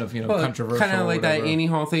kind of controversial. Kind of like that Annie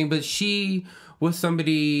Hall thing, but she was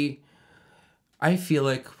somebody, I feel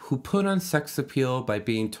like, who put on sex appeal by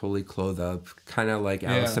being totally clothed up, kind of like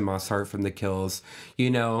Alison Moss Hart from The Kills, you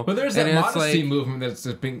know. But there's that modesty movement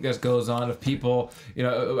that goes on of people, you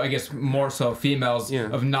know, I guess more so females,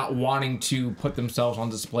 of not wanting to put themselves on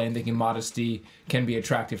display and thinking modesty can be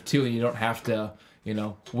attractive too, and you don't have to, you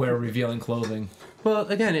know, wear revealing clothing. Well,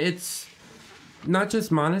 again, it's not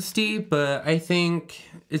just modesty, but I think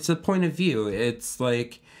it's a point of view. It's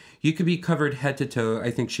like, you could be covered head to toe.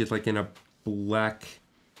 I think she's like in a black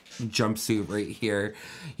jumpsuit right here,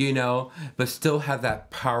 you know, but still have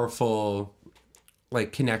that powerful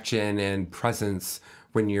like connection and presence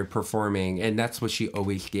when you're performing. And that's what she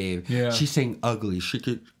always gave. Yeah. She sang ugly.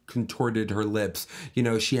 She contorted her lips. You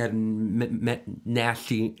know, she had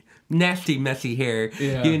nasty, messy hair,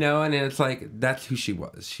 you know, and it's like, that's who she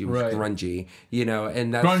was. She was grungy, you know,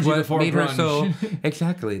 and that's grungy what made grunge. her so,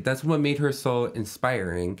 exactly, that's what made her so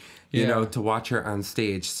inspiring, you know, to watch her on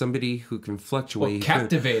stage. Somebody who can fluctuate.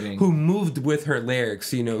 Captivating. Who moved with her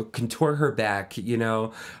lyrics, you know, contort her back, you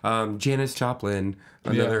know. Janis Joplin,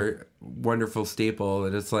 another wonderful staple,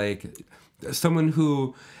 and it's like, someone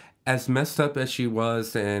who as messed up as she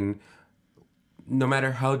was, and no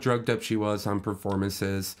matter how drugged up she was on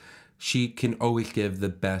performances, she can always give the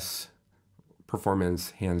best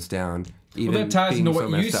performance, hands down. Even well, that ties into what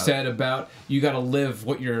you said about you got to live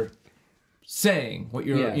what you're saying, what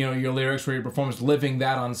your your lyrics for your performance, living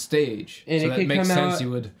that on stage. And so that makes sense. You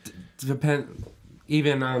would depend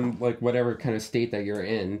even on like whatever kind of state that you're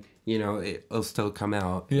in. You know, it'll still come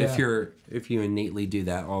out if you innately do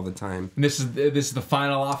that all the time. And this is the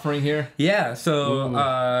final offering here. Yeah. So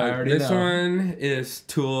this one is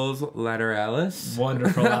Tool's Lateralis.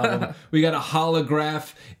 Wonderful album. We got a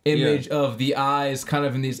holograph image of the eyes, kind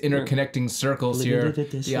of in these interconnecting circles here.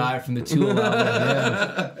 The eye from the Tool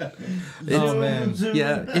album. Oh man.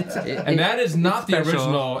 Yeah. And that is not the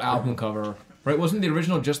original album cover, right? Wasn't the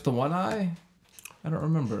original just the one eye? I don't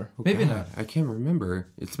remember. Maybe not. I can't remember.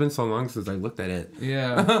 It's been so long since I looked at it.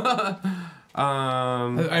 Yeah.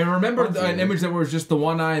 I remember an image that was just the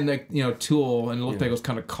one eye and the Tool, and it looked like it was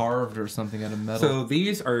kind of carved or something out of metal. So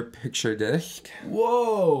these are picture disc.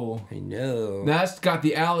 Whoa! I know. That's got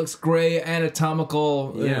the Alex Gray anatomical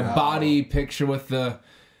body picture with the.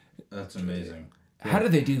 That's amazing. How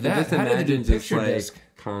did they do that? How did they do picture disc?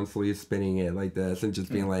 Constantly spinning it like this and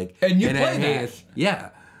just being like. And you play that? Yeah.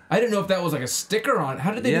 I didn't know if that was like a sticker on.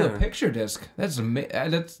 How did they do a picture disc? That's amazing.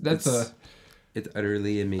 It's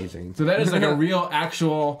utterly amazing. So that is like a real,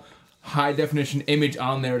 actual, high definition image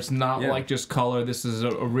on there. It's not like just color. This is a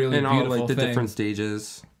really beautiful thing. And all like the different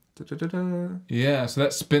stages. Yeah. So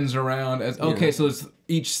that spins around. So it's,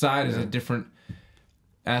 each side is a different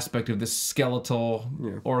aspect of this skeletal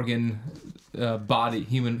organ body,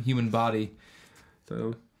 human body.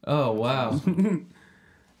 So. Oh wow.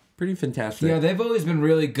 Pretty fantastic. Yeah, they've always been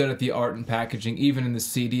really good at the art and packaging, even in the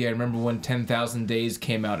CD. I remember when 10,000 Days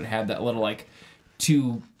came out, it had that little, like,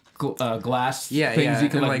 two glass things you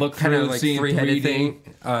can, like, look through, like see in 3D. Thing.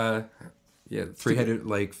 Three-headed,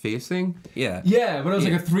 like, facing. Yeah. Yeah, but it was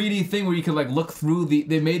like a 3D thing where you could, like, look through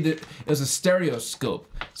it was a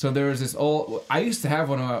stereoscope. So there was this old, I used to have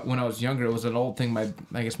one when I was younger. It was an old thing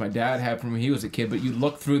I guess my dad had from when he was a kid, but you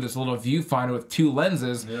look through this little viewfinder with two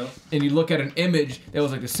lenses, and you look at an image that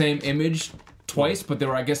was like the same image twice, but they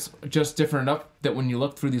were, I guess, just different enough that when you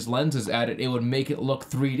look through these lenses at it, it would make it look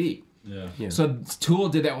 3D. Yeah. So Tool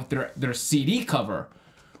did that with their CD cover,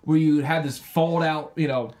 where you had this fold out,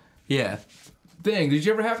 thing. Did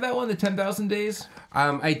you ever have that one, the 10,000 Days?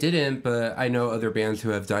 I didn't, but I know other bands who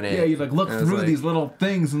have done it. Yeah, you like look through these little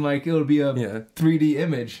things and like it'll be a 3D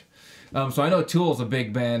image. So I know Tool's a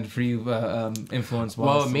big band for you, influence-wise.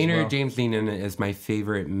 Well, Maynard James Keenan is my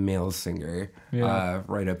favorite male singer. Yeah.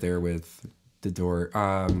 Right up there with the Doors,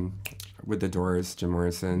 Jim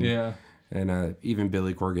Morrison. Yeah. And even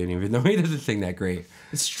Billy Corgan, even though he doesn't sing that great.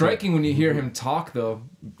 It's striking when you hear him talk, though,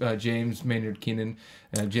 James Maynard Keenan,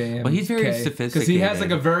 JMK. Well, he's very sophisticated. Because he has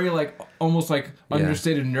like a very almost like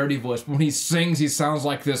understated nerdy voice. When he sings, he sounds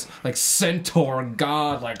like this like centaur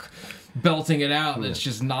god, like belting it out. And it's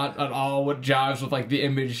just not at all what jives with like the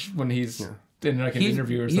image when he's in like an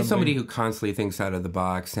interview or something. He's somebody who constantly thinks out of the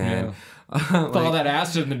box. And with all that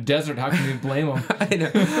acid in the desert, how can you blame him? I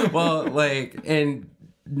know. Well,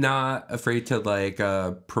 not afraid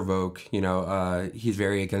to provoke, he's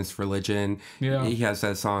very against religion. Yeah. He has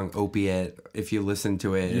that song Opiate. If you listen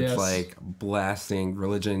to it, it's like blasting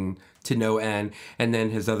religion to no end. And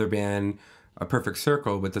then his other band, A Perfect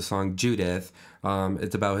Circle, with the song Judith.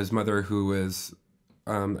 It's about his mother who was,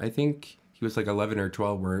 I think he was like 11 or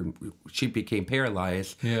 12 where she became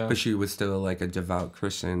paralyzed, but she was still like a devout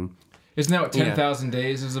Christian. Isn't that what 10,000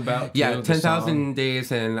 Days is about? Yeah, 10,000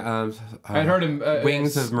 Days and I'd heard him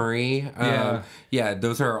Wings of Marie.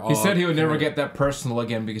 Those are all. He said he would never get that personal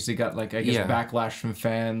again because he got like backlash from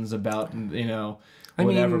fans about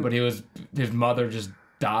whatever. But his mother just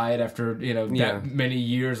died after that many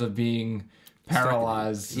years of being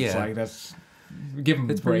paralyzed. It's like that's. Give him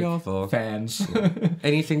a break, pretty awful. Fans.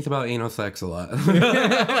 And he sings about anal sex a lot.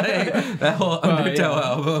 That whole Undertow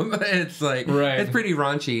album, it's like it's pretty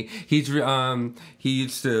raunchy. He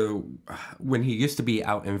used to, when he used to be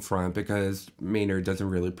out in front, because Maynard doesn't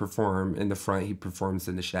really perform in the front, he performs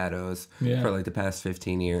in the shadows for like the past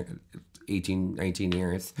 15 years. 18, 19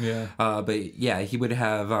 years. Yeah. But yeah, he would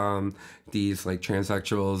have these like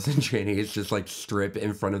transsexuals and trannies just like strip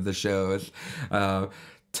in front of the shows.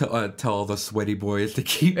 Tell the sweaty boys to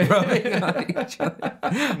keep rubbing on each other.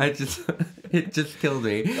 It just killed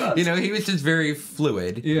me. He was just very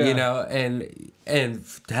fluid, and And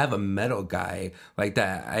to have a metal guy like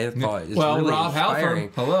that, I thought is really Rob inspiring.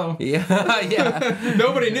 Halford, hello. Yeah.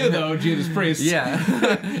 Nobody knew though, Judas Priest. Yeah.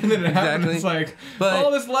 And then it happened. It's like all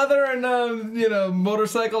this leather and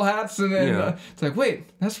motorcycle hats and it's like, wait,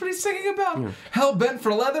 that's what he's singing about. Yeah. Hell bent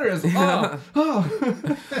for leather is Well,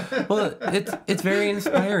 it's very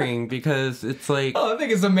inspiring because it's like I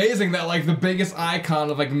think it's amazing that like the biggest icon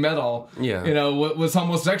of like metal, was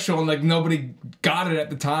homosexual and like nobody got it at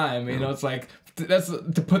the time. You know, it's like. That's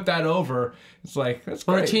to put that over. It's like that's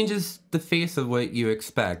great. Well, it changes the face of what you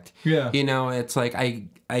expect. Yeah, it's like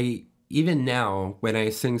I even now when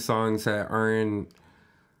I sing songs that aren't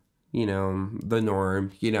the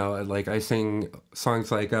norm. Like I sing songs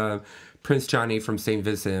like Prince Johnny from St.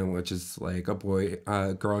 Vincent, which is like a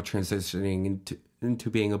girl transitioning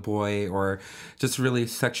into being a boy, or just really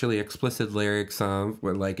sexually explicit lyrics,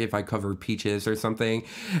 where like if I cover Peaches or something,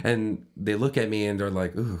 and they look at me and they're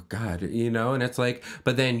like, "Oh God," and it's like,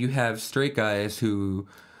 but then you have straight guys who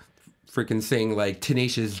freaking sing like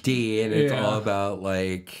Tenacious D, and it's all about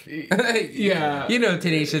like,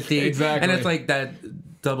 Tenacious D, exactly, and it's like that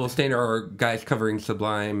double standard, or guys covering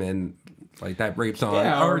Sublime and. Like that rape song,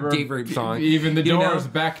 or Dave Rape song. Even the Doors,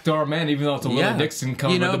 Backdoor Man, even though it's a Willie Dixon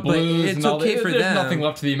cover, the blues it's and all okay for there's them, nothing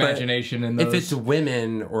left to the imagination in those. If it's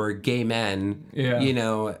women or gay men,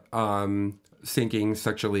 singing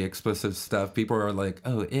sexually explicit stuff, people are like,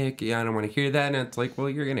 "Oh, ick, I don't want to hear that," and it's like, well,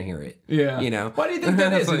 you're gonna hear it. Yeah. Why do you think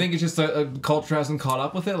that is? Do you think it's just a culture hasn't caught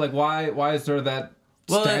up with it? Like, why is there that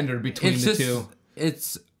standard between the two?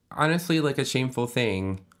 It's honestly like a shameful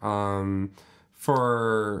thing.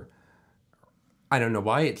 For I don't know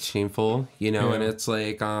why it's shameful, and it's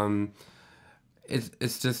like,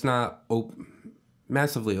 it's just not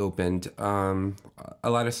massively opened. A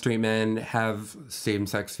lot of straight men have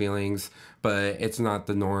same-sex feelings, but it's not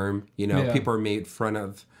the norm, People are made fun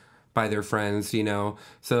of by their friends,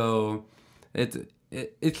 so it's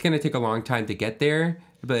going to take a long time to get there,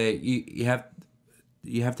 but you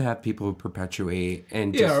have to have people who perpetuate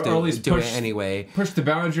and just or at least do it anyway. Push the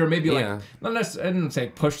boundary, or maybe like not necessarily. I didn't say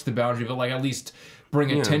push the boundary, but like at least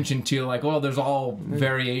bring attention to like, well, there's all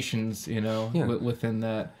variations, within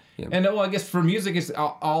that. Yeah. And I guess for music, it's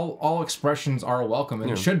all expressions are welcome, and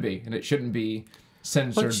it should be, and it shouldn't be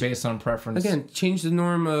censored based on preference. Again, change the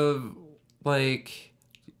norm of like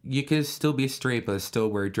you could still be straight but still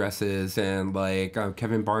wear dresses, and like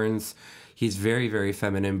Kevin Barnes. He's very, very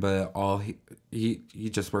feminine, but he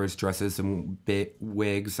just wears dresses and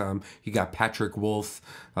wigs. You got Patrick Wolf.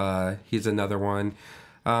 He's another one.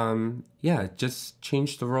 Just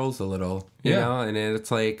change the roles a little, you know? And it's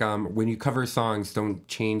like when you cover songs, don't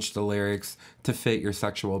change the lyrics to fit your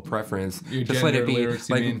sexual preference. Just let it be lyrics,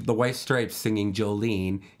 like the White Stripes singing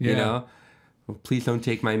Jolene, you know? Well, please don't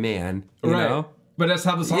take my man, you know? But that's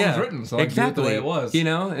how the song was written, so exactly the way it was.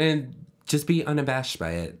 And just be unabashed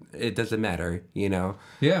by it. It doesn't matter,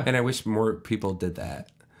 Yeah. And I wish more people did that.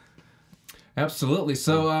 Absolutely.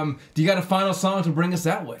 So, do you got a final song to bring us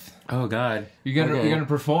out with? Oh God, you're gonna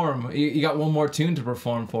perform. You got one more tune to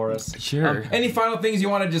perform for us. Sure. Any final things you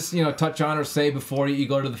want to just touch on or say before you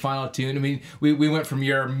go to the final tune? I mean, we went from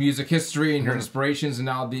your music history and your inspirations, and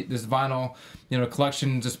now this vinyl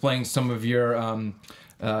collection displaying some of your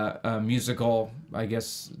musical, I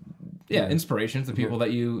guess, inspirations, the people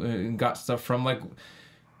that you got stuff from. Like,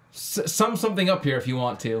 sum something up here if you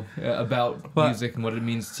want to about music and what it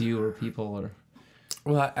means to you or people or.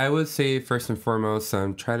 Well, I would say first and foremost,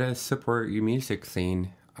 try to support your music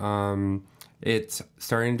scene. It's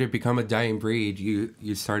starting to become a dying breed.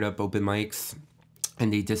 You start up open mics,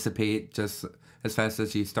 and they dissipate just as fast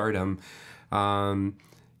as you start them.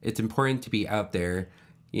 It's important to be out there,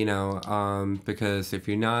 because if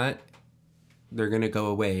you're not, they're gonna go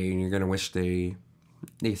away, and you're gonna wish they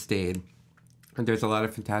stayed. And there's a lot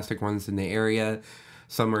of fantastic ones in the area.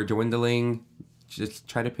 Some are dwindling. Just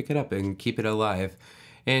try to pick it up and keep it alive.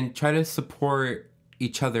 And try to support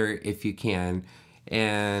each other if you can.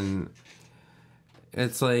 And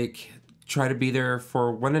it's like, try to be there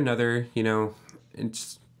for one another, and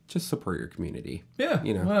just support your community. Yeah.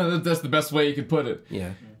 Well, that's the best way you could put it.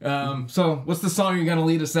 Yeah. So what's the song you're going to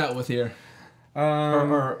lead us out with here?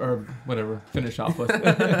 Or whatever, finish off with.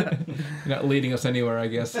 You're not leading us anywhere, I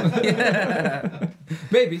guess.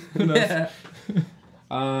 Maybe. Who knows? Yeah.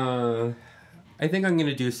 I think I'm going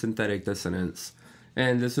to do Synthetic Dissonance.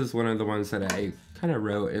 And this is one of the ones that I kind of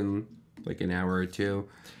wrote in like an hour or two.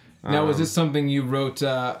 Now, was this something you wrote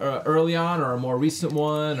early on or a more recent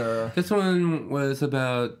one? Or this one was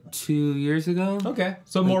about 2 years ago. Okay.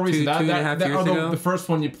 So more recent. Two and a half years ago. The first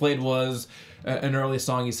one you played was an early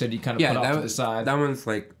song you said you kind of put off to the side. That one's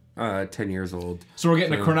like 10 years old. So we're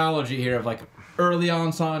getting a chronology here of like early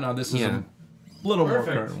on song. No, this is a little more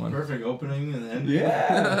current one. Perfect opening and end.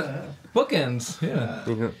 Yeah. Bookends.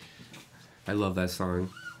 Yeah. I love that song.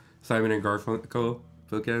 Simon and Garfunkel,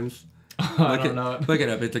 Bookends. I don't know. Look it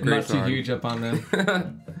up. It's a great song. I'm not too huge up on them.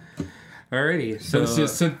 Alrighty. So this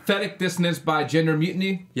is Synthetic Dissonance by Gender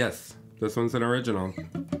Mutiny. Yes. This one's an original.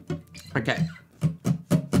 Okay.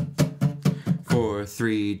 4,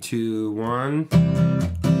 3, 2, 1.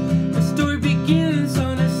 The story begins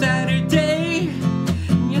on a Saturday.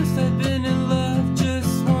 Yes, I've been in love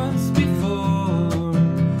just once before.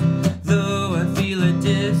 Though I feel a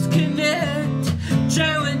disconnect.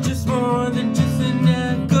 Challenge is more than just an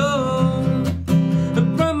echo.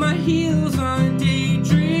 Upon my heels on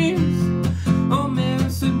daydreams. Oh man,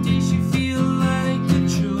 some days you feel like a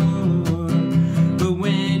chore. But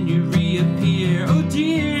when you reappear, oh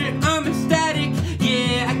dear, I'm ecstatic.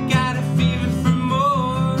 Yeah, I got a fever for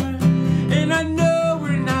more. And I know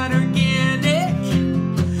we're not organic.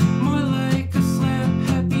 More like a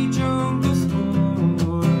slap-happy jungle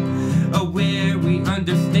spore. Oh, where we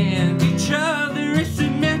understand each other. It's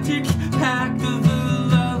semantics, packed of the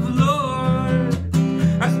love lore.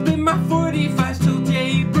 I spend my 45s till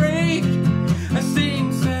daybreak. I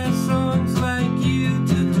sing sad songs like you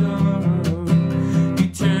to dawn. You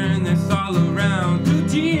turn this all around. Oh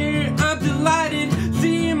dear, I'm delighted,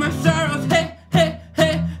 seeing my sorrows. Hey, hey,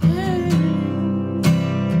 hey, hey.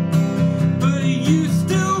 But you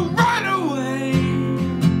still run away.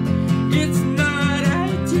 It's not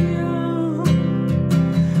ideal.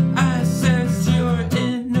 I sense your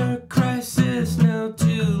inner crisis now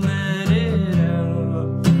to let it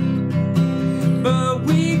out. But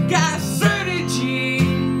we got certainty.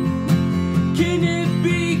 Can it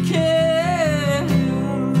be kept?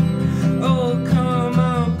 Oh, come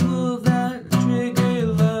on, pull that trigger,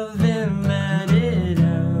 love, and let it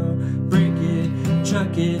out. Break it,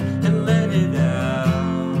 chuck it, and let it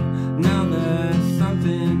out. Now that's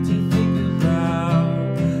something to think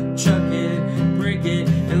about. Chuck it, break it,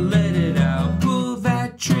 and let it out. Pull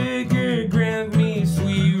that trigger, grant me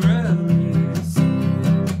sweet release.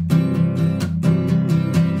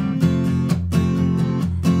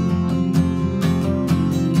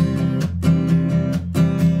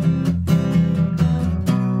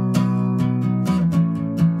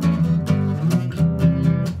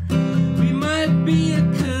 We might be a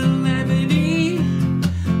calamity,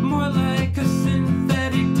 more like a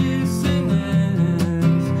synthetic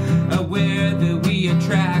dissonance. Aware that we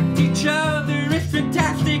attract each other, it's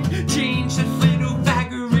fantastic. Change this little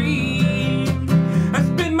vagary. I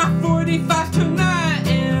spend my 45 till night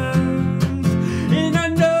ends, and I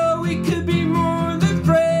know we could be more than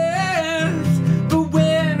friends. But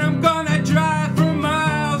when I'm gonna drive for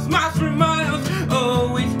miles, miles for miles,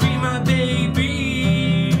 always be my baby.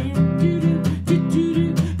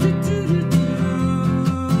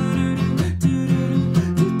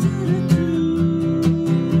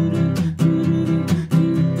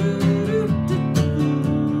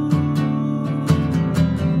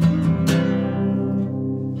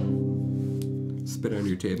 Spit on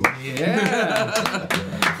your table. Yeah.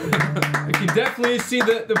 I can definitely see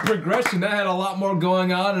the progression. That had a lot more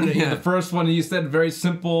going on. And the first one, you said very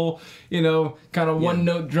simple, kind of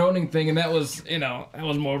one-note droning thing. And that was, that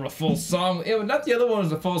was more of a full song. Not the other one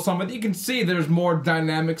was a full song, but you can see there's more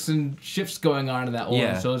dynamics and shifts going on in that one.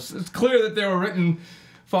 Yeah. So it's clear that they were written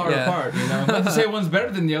far apart, Not to say one's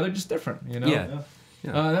better than the other, just different, Yeah.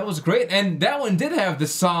 That was great, and that one did have the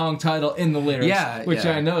song title in the lyrics, which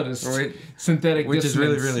I noticed. Synthetic Which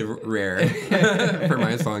Dissonance. is really, really rare for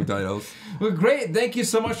my song titles. Well, great. Thank you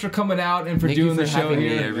so much for coming out and for doing the show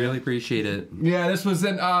here. Me. I really appreciate it. Yeah, this was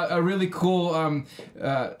a really cool,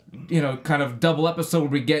 kind of double episode where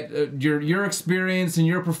we get your experience and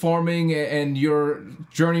your performing and your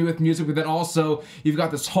journey with music, but then also you've got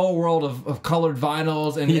this whole world of colored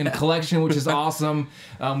vinyls and collection, which is awesome.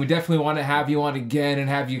 We definitely want to have you on again and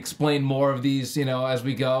have you explain more of these, as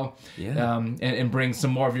we go, and bring some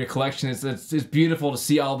more of your collection. It's beautiful to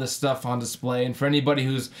see all this stuff on display. And for anybody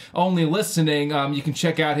who's only listening, you can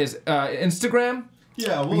check out his Instagram.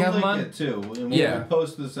 Yeah, we'll link it too. When we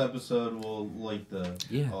post this episode, we'll link the...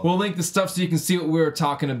 We'll link the stuff so you can see what we were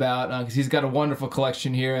talking about, because he's got a wonderful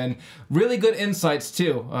collection here and really good insights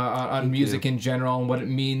too on music in general and what it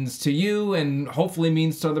means to you and hopefully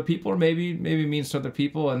means to other people, or maybe means to other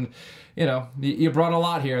people. And you brought a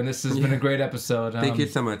lot here, and this has been a great episode. Thank you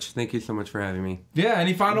so much. Thank you so much for having me. Yeah,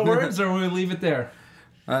 any final words, or will we leave it there?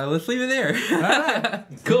 Let's leave it there. All right,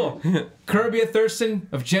 cool. Kirby Athurston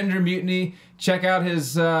of Gender Mutiny. Check out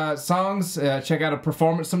his songs. Check out a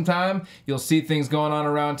performance sometime. You'll see things going on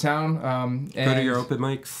around town. Go to your open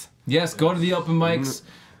mics. Yes, go to the open mics.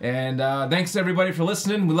 And thanks everybody for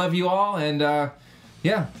listening. We love you all, and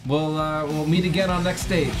yeah, we'll meet again on Next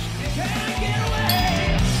Stage.